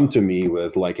when you come to me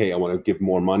with like, hey, I want to give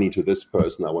more money to this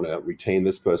person, I want to retain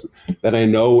this person, that I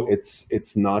know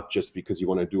it's not just because you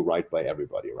want to do right by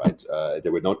everybody, right?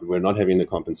 That we're not having the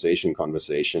compensation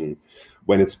conversation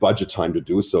when it's budget time to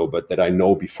do so, but that I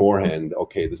know beforehand,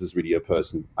 okay, this is really a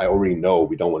person I already know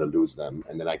we don't want to lose them,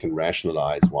 and then I can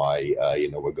rationalize why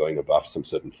we're going above some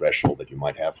certain threshold that you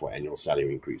might have for annual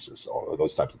salary increases or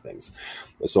those types of things.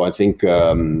 So I think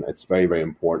it's very, very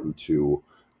important to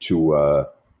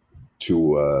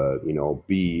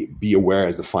be aware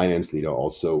as a finance leader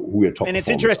also who your top. And it's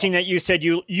interesting that you said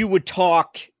you would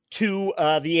talk to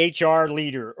the HR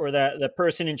leader or the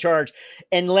person in charge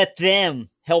and let them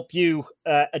help you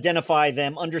identify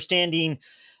them, understanding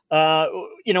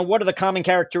what are the common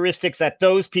characteristics that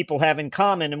those people have in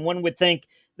common. And one would think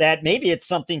that maybe it's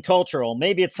something cultural,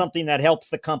 maybe it's something that helps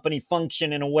the company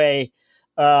function in a way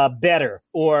better,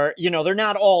 or they're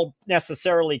not all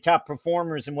necessarily top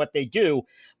performers in what they do,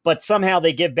 but somehow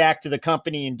they give back to the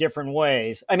company in different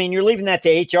ways. I mean, you're leaving that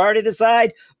to HR to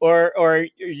decide, or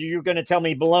you're going to tell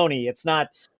me baloney? It's not.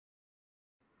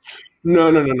 No.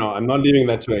 I'm not leaving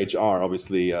that to HR,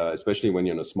 obviously, especially when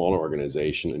you're in a smaller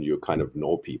organization and you kind of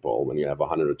know people. When you have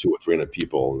 100 or 200 or 300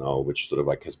 people, which sort of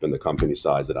like has been the company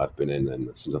size that I've been in, and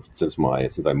since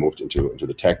I moved into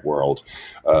the tech world,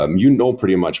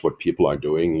 pretty much what people are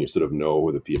doing. You sort of know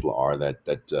who the people are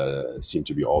that seem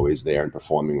to be always there and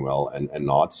performing well and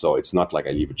not. So it's not like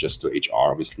I leave it just to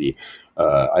HR. Obviously,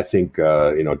 I think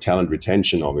talent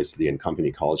retention, obviously, and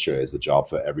company culture is a job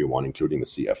for everyone, including the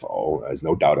CFO. There's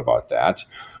no doubt about that.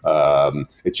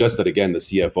 It's just that, again, the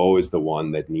CFO is the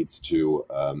one that needs to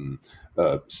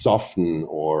soften,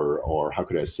 or how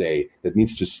could I say, that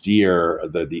needs to steer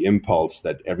the impulse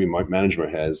that every manager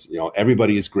has.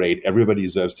 Everybody is great. Everybody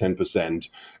deserves 10%.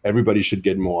 Everybody should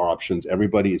get more options.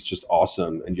 Everybody is just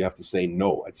awesome. And you have to say,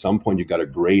 no, at some point you got to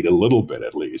grade a little bit,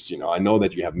 at least. I know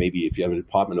that you have, maybe if you have a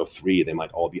department of 3, they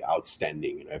might all be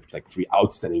outstanding. Have like 3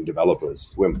 outstanding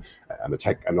developers. I'm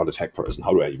not a tech person.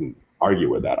 How do I even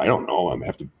argue with that? I don't know. I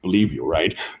have to believe you,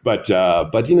 right? But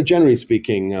generally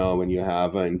speaking, when you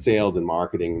have in sales and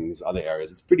marketing and these other areas,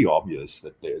 it's pretty obvious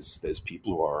that there's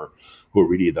people who are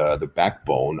really the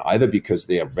backbone, either because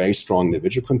they are very strong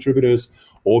individual contributors,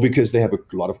 or because they have a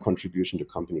lot of contribution to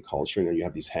company culture. You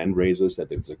have these hand raisers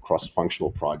that it's a cross-functional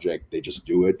project. They just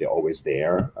do it. They're always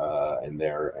there, and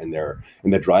they're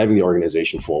driving the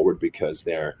organization forward because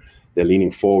they're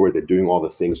leaning forward. They're doing all the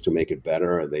things to make it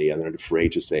better. They're not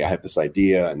afraid to say, I have this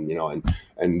idea, and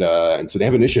so they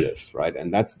have initiative, right?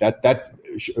 And that's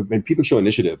when people show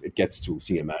initiative, it gets to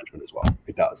senior management as well.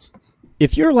 It does.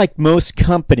 If you're like most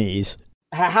companies,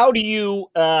 how do you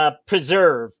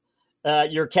preserve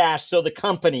your cash so the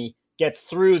company gets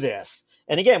through this.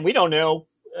 And again, we don't know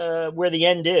where the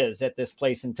end is at this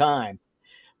place in time.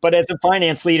 But as a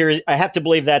finance leader, I have to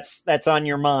believe that's on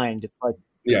your mind. It's like,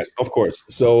 yes, of course.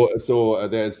 So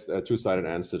there's a two-sided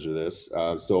answer to this.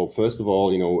 So first of all,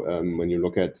 when you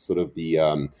look at sort of the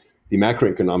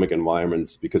macroeconomic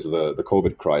environment because of the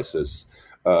COVID crisis,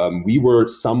 we were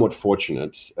somewhat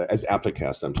fortunate as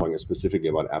Applicaster. I'm talking specifically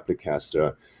about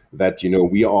Applicaster, that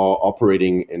we are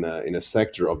operating in a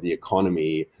sector of the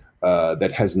economy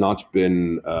that has not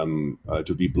been,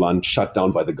 to be blunt, shut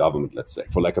down by the government, let's say,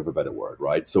 for lack of a better word,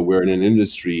 right? So we're in an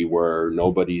industry where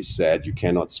nobody said you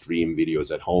cannot stream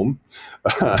videos at home.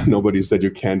 Nobody said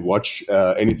you can't watch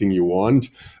anything you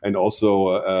want. And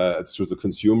also it's to the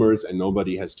consumers, and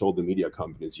nobody has told the media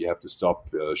companies you have to stop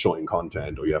showing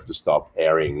content or you have to stop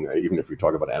airing, even if we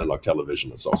talk about analog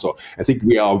television or so. So I think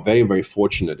we are very, very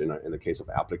fortunate in the case of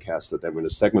Applicaster that we're in a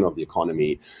segment of the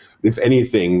economy, if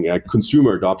anything,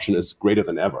 consumer adoption is greater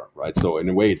than ever, right? So in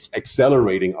a way, it's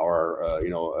accelerating our,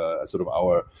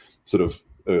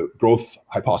 growth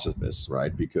hypothesis,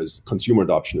 right? Because consumer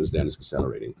adoption is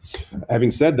accelerating.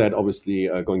 Having said that, obviously,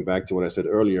 going back to what I said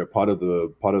earlier, part of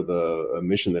the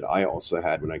mission that I also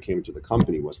had when I came to the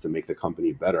company was to make the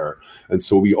company better. And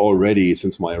so we already,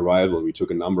 since my arrival, we took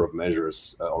a number of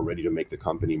measures already to make the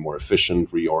company more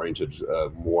efficient, reoriented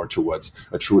more towards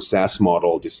a true SaaS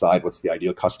model, decide what's the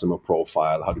ideal customer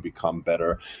profile, how to become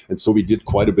better. And so we did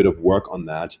quite a bit of work on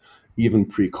that, even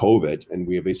pre-COVID, and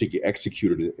we basically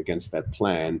executed against that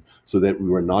plan so that we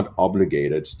were not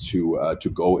obligated to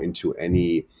go into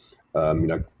any, I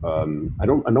don't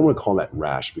want to call that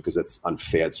rash because that's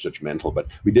unfair, it's judgmental, but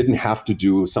we didn't have to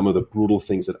do some of the brutal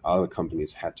things that other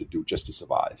companies had to do just to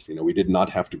survive. We did not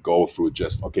have to go through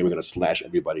just, okay, we're going to slash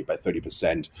everybody by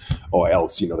 30% or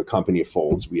else, the company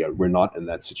folds. We're not in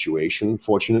that situation,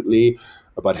 fortunately.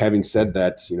 But having said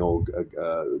that,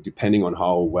 depending on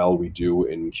how well we do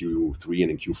in Q3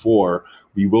 and in Q4,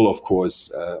 we will, of course,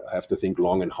 have to think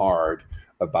long and hard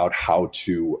about how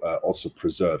to also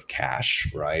preserve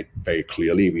cash, right? Very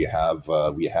clearly, we have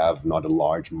not a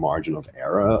large margin of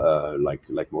error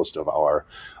like most of our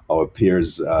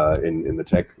peers in the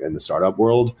tech and the startup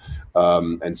world.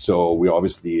 And so we're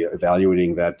obviously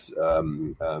evaluating that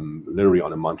literally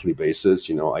on a monthly basis.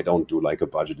 I don't do like a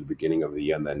budget at the beginning of the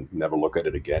year and then never look at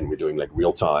it again. We're doing like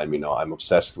real time. I'm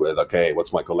obsessed with, okay,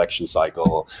 what's my collection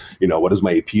cycle? What does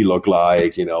my AP look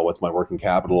like? What's my working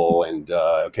capital? And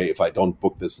okay, if I don't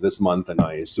book this month, and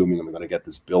I assuming I'm going to get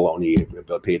this bill only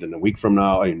paid in a week from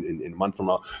now, in a month from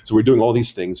now. So we're doing all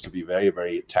these things to be very,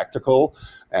 very tactical.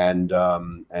 And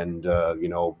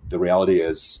the reality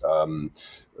is, and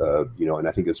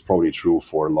I think it's probably true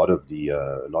for a lot of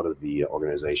the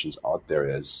organizations out there,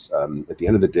 is at the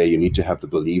end of the day, you need to have the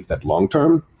belief that long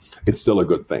term, it's still a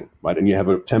good thing, right? And you have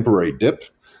a temporary dip,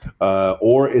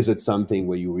 or is it something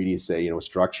where you really say,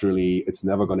 structurally, it's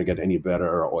never going to get any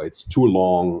better, or it's too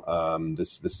long,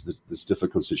 this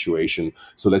difficult situation.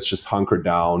 So let's just hunker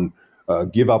down.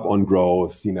 Give up on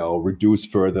growth, reduce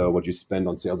further what you spend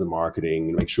on sales and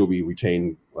marketing, make sure we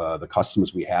retain the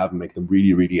customers we have and make them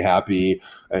really, really happy,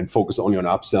 and focus only on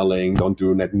upselling. Don't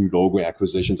do net new logo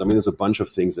acquisitions. I mean, there's a bunch of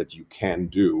things that you can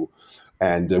do.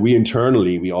 And we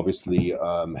internally, we obviously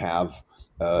have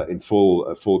in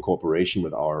full cooperation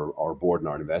with our board and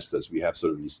our investors, we have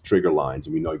sort of these trigger lines,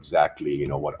 and we know exactly,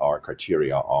 what our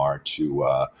criteria are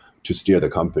to steer the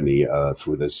company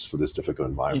through this difficult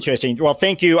environment. Interesting. Well,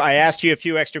 thank you. I asked you a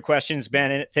few extra questions,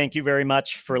 Bennett. Thank you very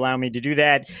much for allowing me to do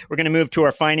that. We're going to move to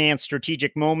our finance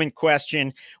strategic moment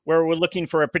question, where we're looking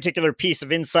for a particular piece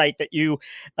of insight that you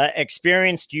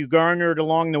experienced, you garnered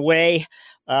along the way,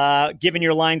 given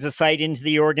your lines of sight into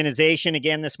the organization.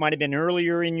 Again, this might have been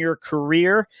earlier in your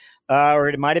career, or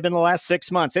it might have been the last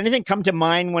 6 months. Anything come to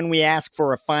mind when we ask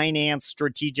for a finance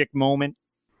strategic moment?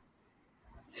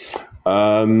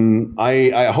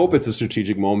 I hope it's a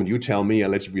strategic moment. You tell me, I'll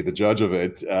let you be the judge of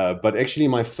it. But actually,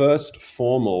 my first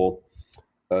formal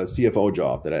CFO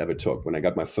job that I ever took, when I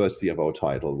got my first CFO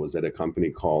title, was at a company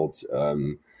called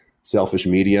Selfish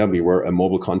Media. We were a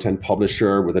mobile content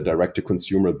publisher with a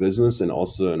direct-to-consumer business and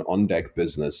also an on-deck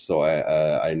business. So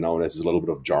I know this is a little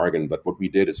bit of jargon, but what we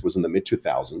did was in the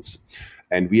mid-2000s.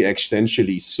 And we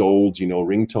essentially sold,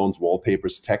 ringtones,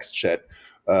 wallpapers, text chat,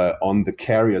 on the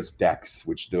carrier's decks,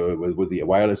 which with the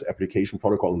wireless application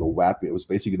protocol on the web. It was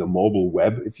basically the mobile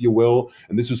web, if you will.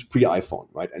 And this was pre-iPhone,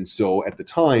 right? And so at the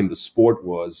time, the sport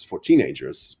was for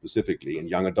teenagers specifically and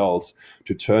young adults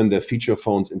to turn their feature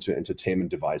phones into entertainment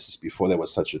devices before there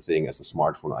was such a thing as the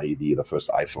smartphone, i.e. the first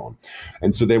iPhone.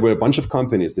 And so there were a bunch of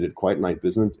companies that did quite nice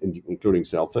business, including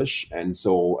Selfish. And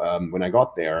so when I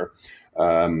got there,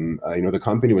 The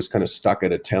company was kind of stuck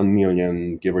at a 10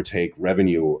 million, give or take,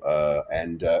 revenue.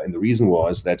 And the reason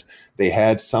was that they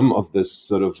had some of this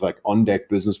sort of like on-deck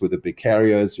business with the big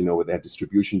carriers, where they had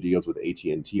distribution deals with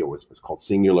AT&T, or it was called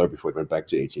Singular before it went back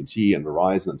to AT&T and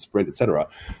Verizon and Sprint, etc.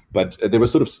 But they were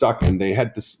sort of stuck, and they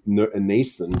had this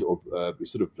nascent or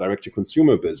sort of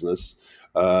direct-to-consumer business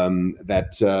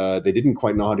that they didn't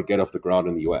quite know how to get off the ground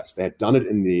in the US. They had done it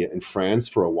in France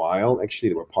for a while. Actually,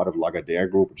 they were part of Lagardère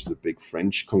Group, which is a big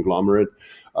French conglomerate.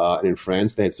 And in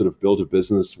France, they had sort of built a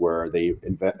business where they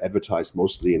advertised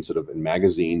mostly in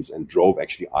magazines and drove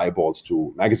actually eyeballs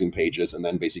to magazine pages. And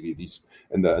then basically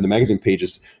in the magazine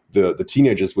pages, the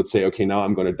teenagers would say, okay, now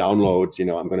I'm going to download,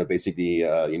 I'm going to basically,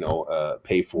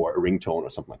 pay for a ringtone or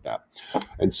something like that.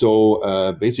 And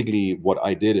so basically what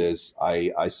I did is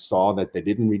I saw that they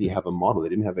didn't really have a model. They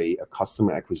didn't have a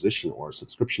customer acquisition or a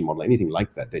subscription model, anything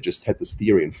like that. They just had this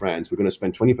theory in France: we're going to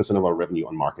spend 20% of our revenue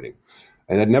on marketing.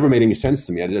 And that never made any sense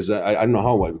to me. I don't know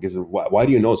how, because why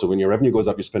do you know? So when your revenue goes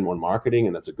up, you spend more on marketing,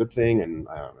 and that's a good thing. And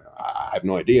I have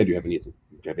no idea. Do you have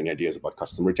any ideas about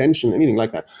customer retention, anything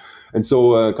like that? And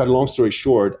so, cut a long story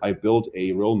short, I built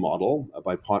a real model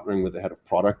by partnering with the head of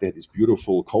product. They had this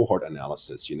beautiful cohort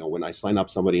analysis. When I sign up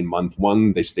somebody in month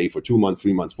 1, they stay for 2 months,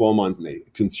 3 months, 4 months, and they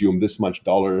consume this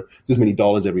many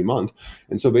dollars every month.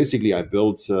 And so basically, I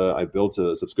built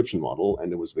a subscription model,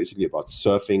 and it was basically about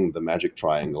surfing the magic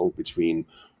triangle between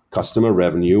customer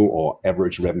revenue, or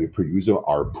average revenue per user,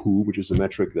 ARPU, which is a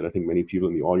metric that I think many people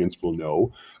in the audience will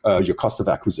know, your cost of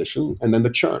acquisition, and then the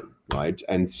churn, right?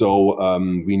 And so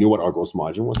we knew what our gross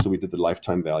margin was, so we did the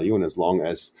lifetime value, and as long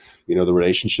as the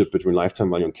relationship between lifetime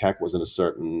value and CAC was in a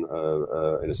certain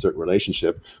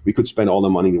relationship, we could spend all the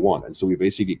money we want. And so we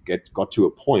basically got to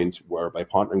a point where, by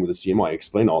partnering with the CMO, I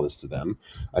explained all this to them.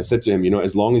 I said to him,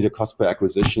 as long as your cost per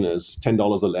acquisition is $10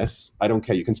 or less, I don't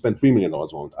care. You can spend $3 million a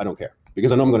month. I don't care,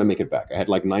 because I know I'm going to make it back. I had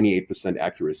like 98%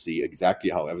 accuracy, exactly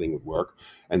how everything would work.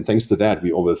 And thanks to that,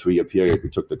 over a 3-year period, we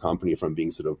took the company from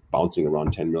being sort of bouncing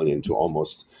around 10 million to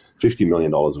almost $50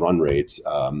 million run rate,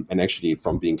 and actually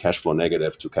from being cash flow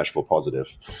negative to cash flow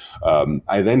positive.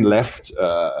 I then left,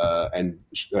 and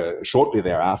shortly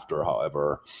thereafter,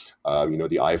 however,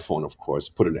 the iPhone, of course,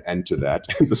 put an end to that.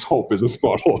 And this whole business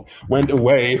model went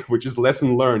away, which is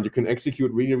lesson learned. You can execute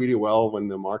really, really well when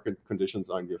the market conditions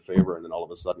are in your favor, and then all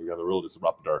of a sudden you have a real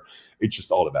disruptor. It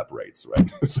just all evaporates, right?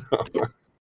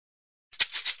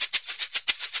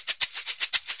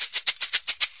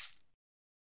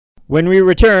 When we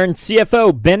return,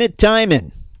 CFO Bennett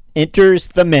Thiemann enters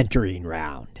the mentoring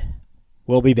round.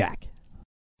 We'll be back.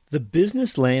 The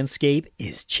business landscape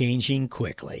is changing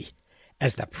quickly.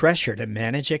 As the pressure to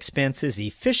manage expenses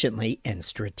efficiently and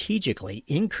strategically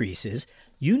increases,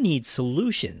 you need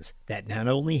solutions that not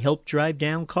only help drive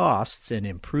down costs and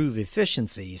improve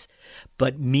efficiencies,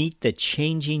 but meet the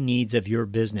changing needs of your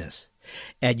business.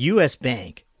 At U.S.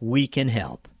 Bank, we can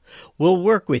help. We'll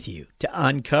work with you to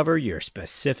uncover your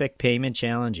specific payment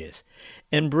challenges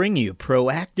and bring you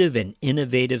proactive and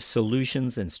innovative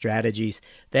solutions and strategies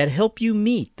that help you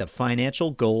meet the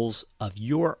financial goals of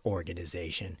your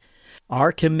organization.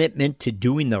 Our commitment to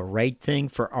doing the right thing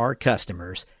for our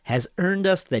customers has earned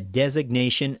us the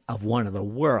designation of one of the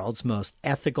world's most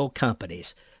ethical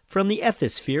companies from the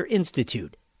Ethisphere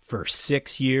Institute for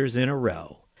 6 years in a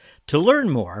row. To learn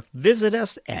more, visit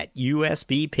us at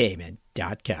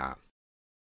usbpayment.com.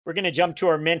 We're going to jump to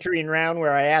our mentoring round,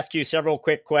 where I ask you several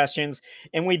quick questions.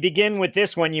 And we begin with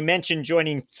this one. You mentioned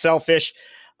joining Selfish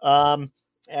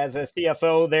as a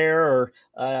CFO there, or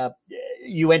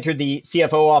you entered the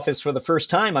CFO office for the first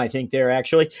time, I think, there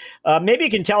actually. Maybe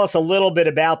you can tell us a little bit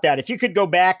about that. If you could go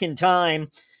back in time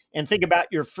and think about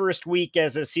your first week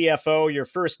as a CFO, your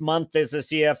first month as a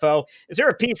CFO, is there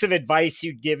a piece of advice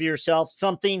you'd give yourself,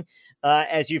 something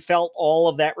as you felt all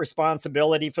of that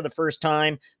responsibility for the first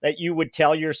time that you would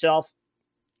tell yourself?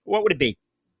 What would it be?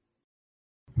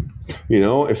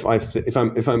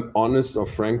 If I'm honest or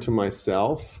frank to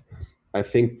myself, I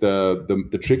think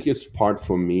the trickiest part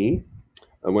for me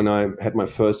when I had my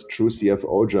first true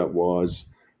CFO job was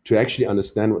to actually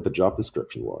understand what the job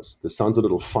description was. This sounds a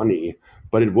little funny,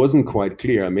 but it wasn't quite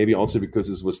clear. Maybe also because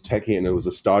this was techie and it was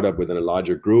a startup within a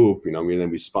larger group,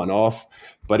 then we spun off,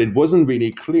 but it wasn't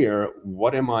really clear,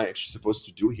 what am I actually supposed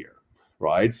to do here?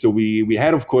 Right. So we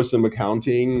had, of course, some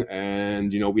accounting,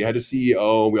 and, we had a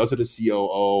CEO, we also had a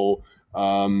COO,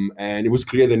 and it was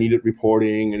clear they needed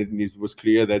reporting, and it was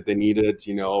clear that they needed,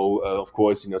 of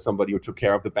course, somebody who took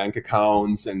care of the bank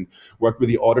accounts and worked with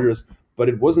the auditors. But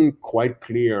it wasn't quite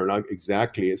clear, like,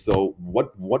 exactly. So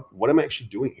what am I actually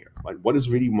doing here? Like, what is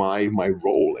really my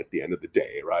role at the end of the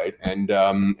day, right? And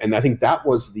I think that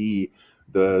was the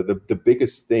the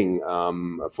biggest thing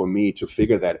for me to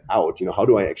figure that out, how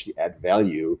do I actually add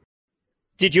value?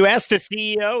 Did you ask the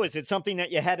CEO? Is it something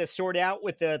that you had to sort out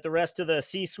with the rest of the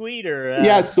C-suite, or?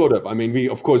 Yeah, sort of. I mean,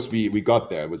 we got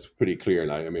there. It was pretty clear,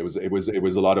 and I mean, it was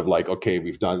a lot of like, okay,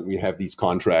 we have these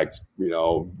contracts,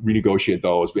 renegotiate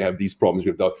those. We have these problems.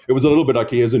 It was a little bit like,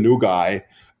 here's a new guy,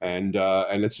 and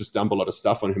let's just dump a lot of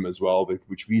stuff on him as well,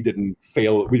 which we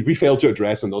failed to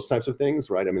address, and those types of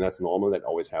things, right? I mean, that's normal. That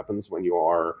always happens when you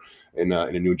are in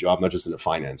a new job, not just in a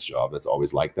finance job. That's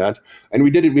always like that. And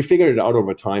we figured it out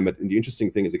over time. But the interesting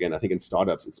thing is, again, I think in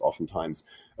startups, it's oftentimes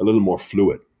a little more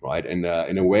fluid, right? And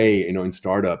in a way, in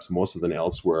startups, more so than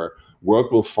elsewhere,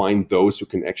 work will find those who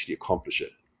can actually accomplish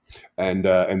it. And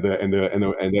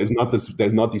there's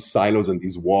not these silos and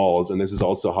these walls. And this is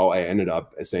also how I ended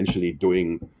up essentially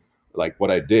doing like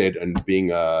what I did and being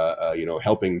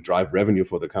helping drive revenue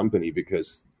for the company,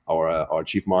 because our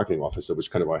chief marketing officer,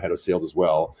 which kind of our head of sales as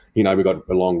well, he and I, we got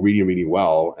along really, really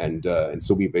well, and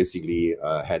so we basically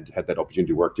had that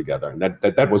opportunity to work together, and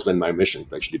that was then my mission,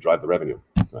 to actually drive the revenue.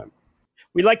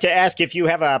 We'd like to ask if you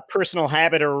have a personal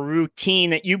habit or a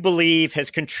routine that you believe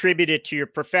has contributed to your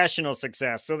professional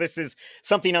success. So this is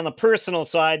something on the personal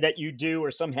side that you do,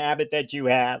 or some habit that you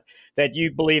have that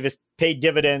you believe has paid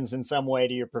dividends in some way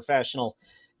to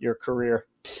your career.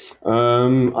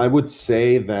 I would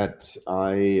say that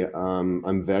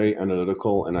I'm very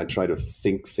analytical, and I try to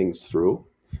think things through.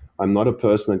 I'm not a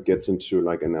person that gets into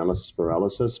like analysis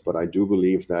paralysis, but I do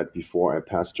believe that before I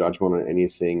pass judgment on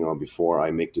anything, or before I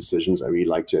make decisions, I really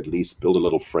like to at least build a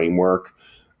little framework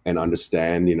and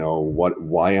understand,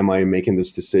 why am I making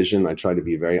this decision? I try to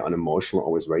be very unemotional,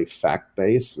 always very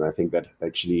fact-based. And I think that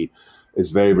actually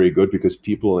is very, very good, because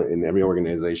people in every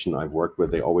organization I've worked with,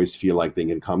 they always feel like they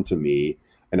can come to me,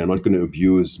 and I'm not going to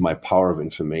abuse my power of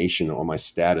information or my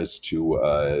status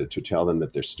to tell them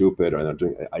that they're stupid or not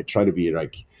doing. I try to be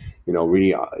like,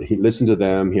 really listen to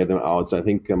them, hear them out. So I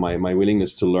think my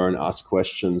willingness to learn, ask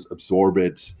questions, absorb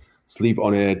it, sleep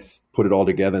on it, put it all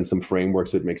together in some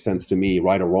frameworks that make sense to me,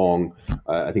 right or wrong.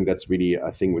 I think that's really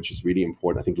a thing which is really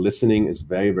important. I think listening is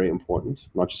very, very important,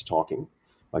 not just talking.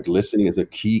 Like listening is a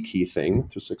key thing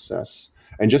to success,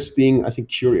 and just being, I think,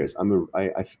 curious.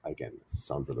 Again, it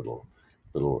sounds a little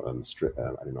I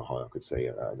don't know how I could say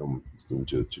it. I don't mean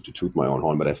to toot my own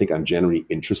horn, but I think I'm generally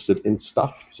interested in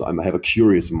stuff. So I have a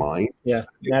curious mind. Yeah,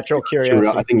 natural curiosity.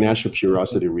 I think natural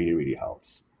curiosity really, really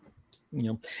helps.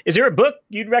 Is there a book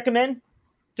you'd recommend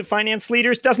to finance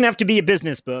leaders? Doesn't have to be a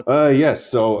business book. Yes.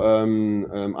 So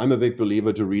I'm a big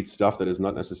believer to read stuff that is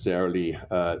not necessarily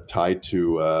tied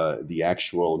to the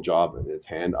actual job at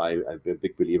hand. I'm a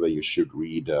big believer you should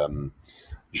read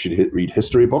read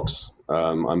history books.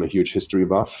 I'm a huge history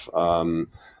buff.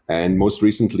 And most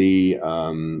recently,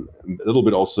 a little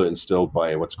bit also instilled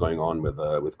by what's going on with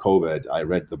COVID, I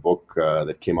read the book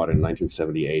that came out in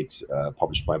 1978,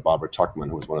 published by Barbara Tuchman,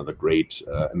 who was one of the great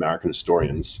American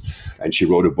historians. And she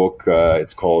wrote a book,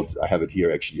 it's called, I have it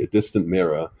here actually, A Distant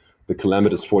Mirror, The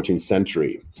Calamitous 14th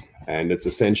Century. And it's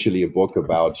essentially a book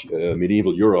about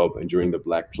medieval Europe, and during the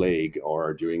Black Plague,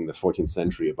 or during the 14th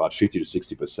century, about 50 to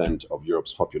 60% of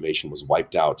Europe's population was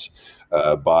wiped out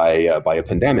by a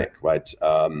pandemic, right?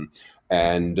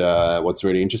 And what's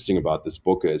really interesting about this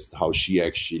book is how she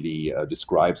actually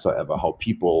describes, however, how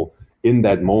people in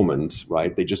that moment,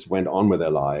 right, they just went on with their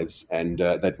lives, and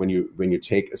that when you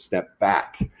take a step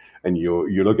back and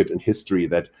you look at in history,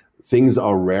 that things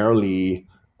are rarely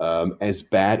as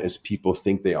bad as people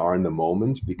think they are in the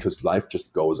moment, because life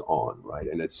just goes on, right?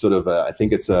 And it's sort of I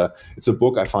think it's a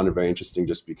book. I found it very interesting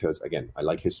just because, again, I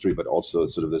like history, but also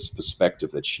sort of this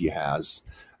perspective that she has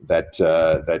that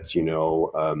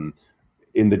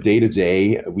in the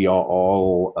day-to-day, we are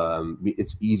all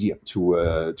it's easy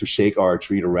to shake our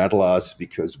tree, to rattle us,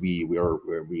 because we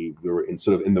were in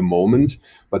sort of in the moment.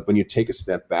 But when you take a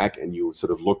step back and you sort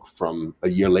of look from a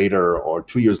year later or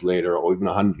 2 years later or even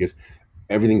 100 years,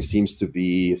 everything seems to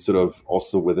be sort of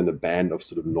also within a band of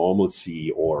sort of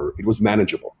normalcy, or it was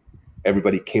manageable.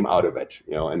 Everybody came out of it,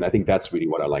 and I think that's really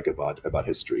what I like about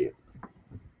history.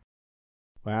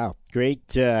 Wow,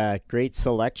 great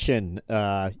selection.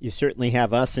 You certainly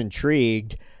have us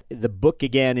intrigued. The book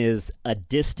again is A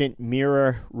Distant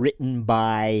Mirror, written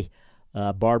by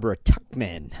Barbara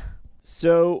Tuchman.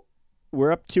 So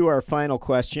we're up to our final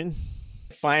question.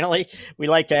 finally, we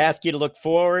like to ask you to look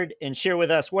forward and share with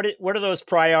us what are those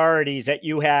priorities that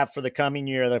you have for the coming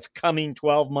year, the coming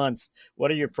 12 months?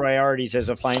 What are your priorities as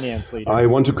a finance leader? I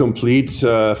want to complete,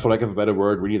 for lack of a better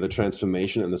word, really the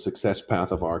transformation and the success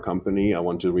path of our company. I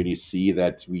want to really see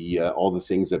that we, all the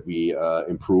things that we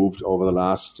improved over the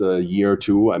last year or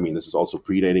two, I mean, this is also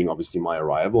predating, obviously, my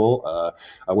arrival.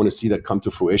 I want to see that come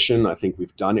to fruition. I think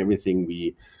we've done everything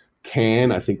we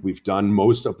can. I think we've done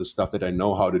most of the stuff that I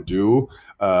know how to do.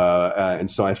 And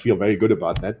so I feel very good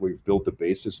about that. We've built the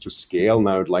basis to scale.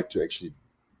 Now I'd like to actually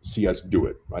see us do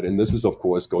it, right? And this is, of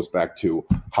course, goes back to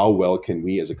how well can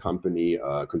we as a company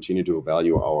continue to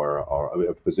value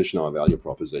our position, our value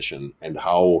proposition, and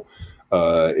how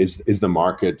is the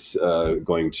market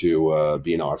going to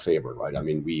be in our favor, right? I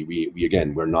mean, we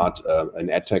again, we're not an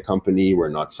ad tech company. We're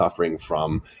not suffering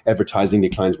from advertising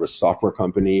declines. We're a software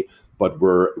company, but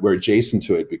we're adjacent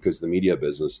to it because the media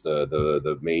business,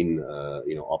 the main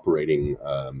operating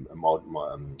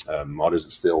model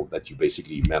is still that you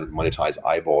basically monetize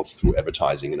eyeballs through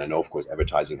advertising. And I know, of course,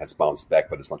 advertising has bounced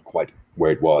back, but it's not quite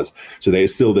where it was. So there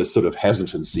is still this sort of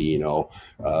hesitancy,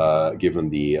 given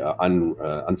the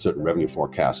uncertain revenue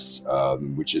forecasts,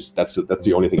 that's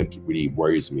the only thing that really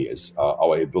worries me is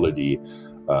our ability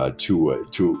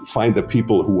to find the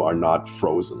people who are not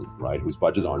frozen, right? Whose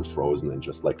budgets aren't frozen and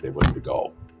just like they're ready to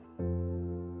go.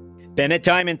 Bennett,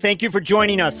 Thiemann, thank you for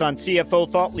joining us on CFO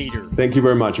Thought Leader. Thank you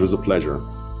very much. It was a pleasure.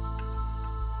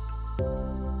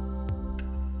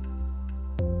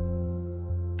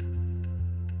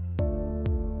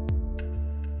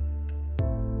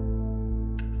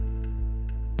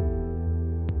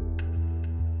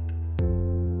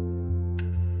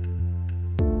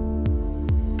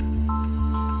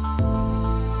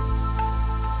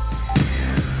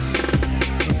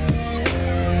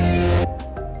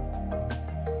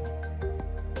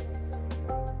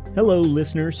 Hello,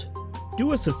 listeners.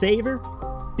 Do us a favor.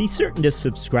 Be certain to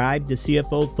subscribe to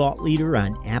CFO Thought Leader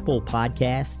on Apple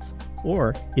Podcasts,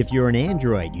 or if you're an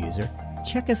Android user,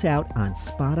 check us out on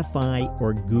Spotify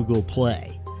or Google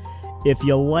Play. If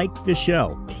you like the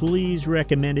show, please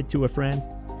recommend it to a friend.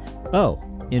 Oh,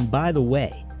 and by the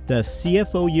way, the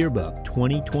CFO Yearbook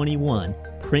 2021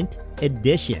 print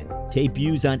edition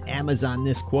debuts on Amazon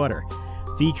this quarter,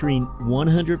 featuring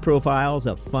 100 profiles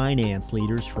of finance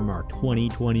leaders from our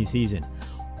 2020 season.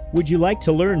 Would you like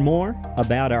to learn more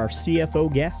about our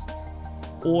CFO guests?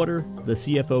 Order the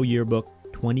CFO Yearbook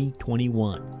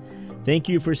 2021. Thank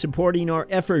you for supporting our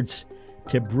efforts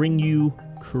to bring you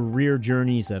career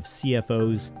journeys of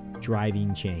CFOs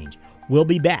driving change. We'll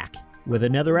be back with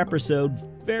another episode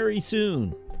very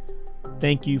soon.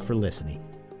 Thank you for listening.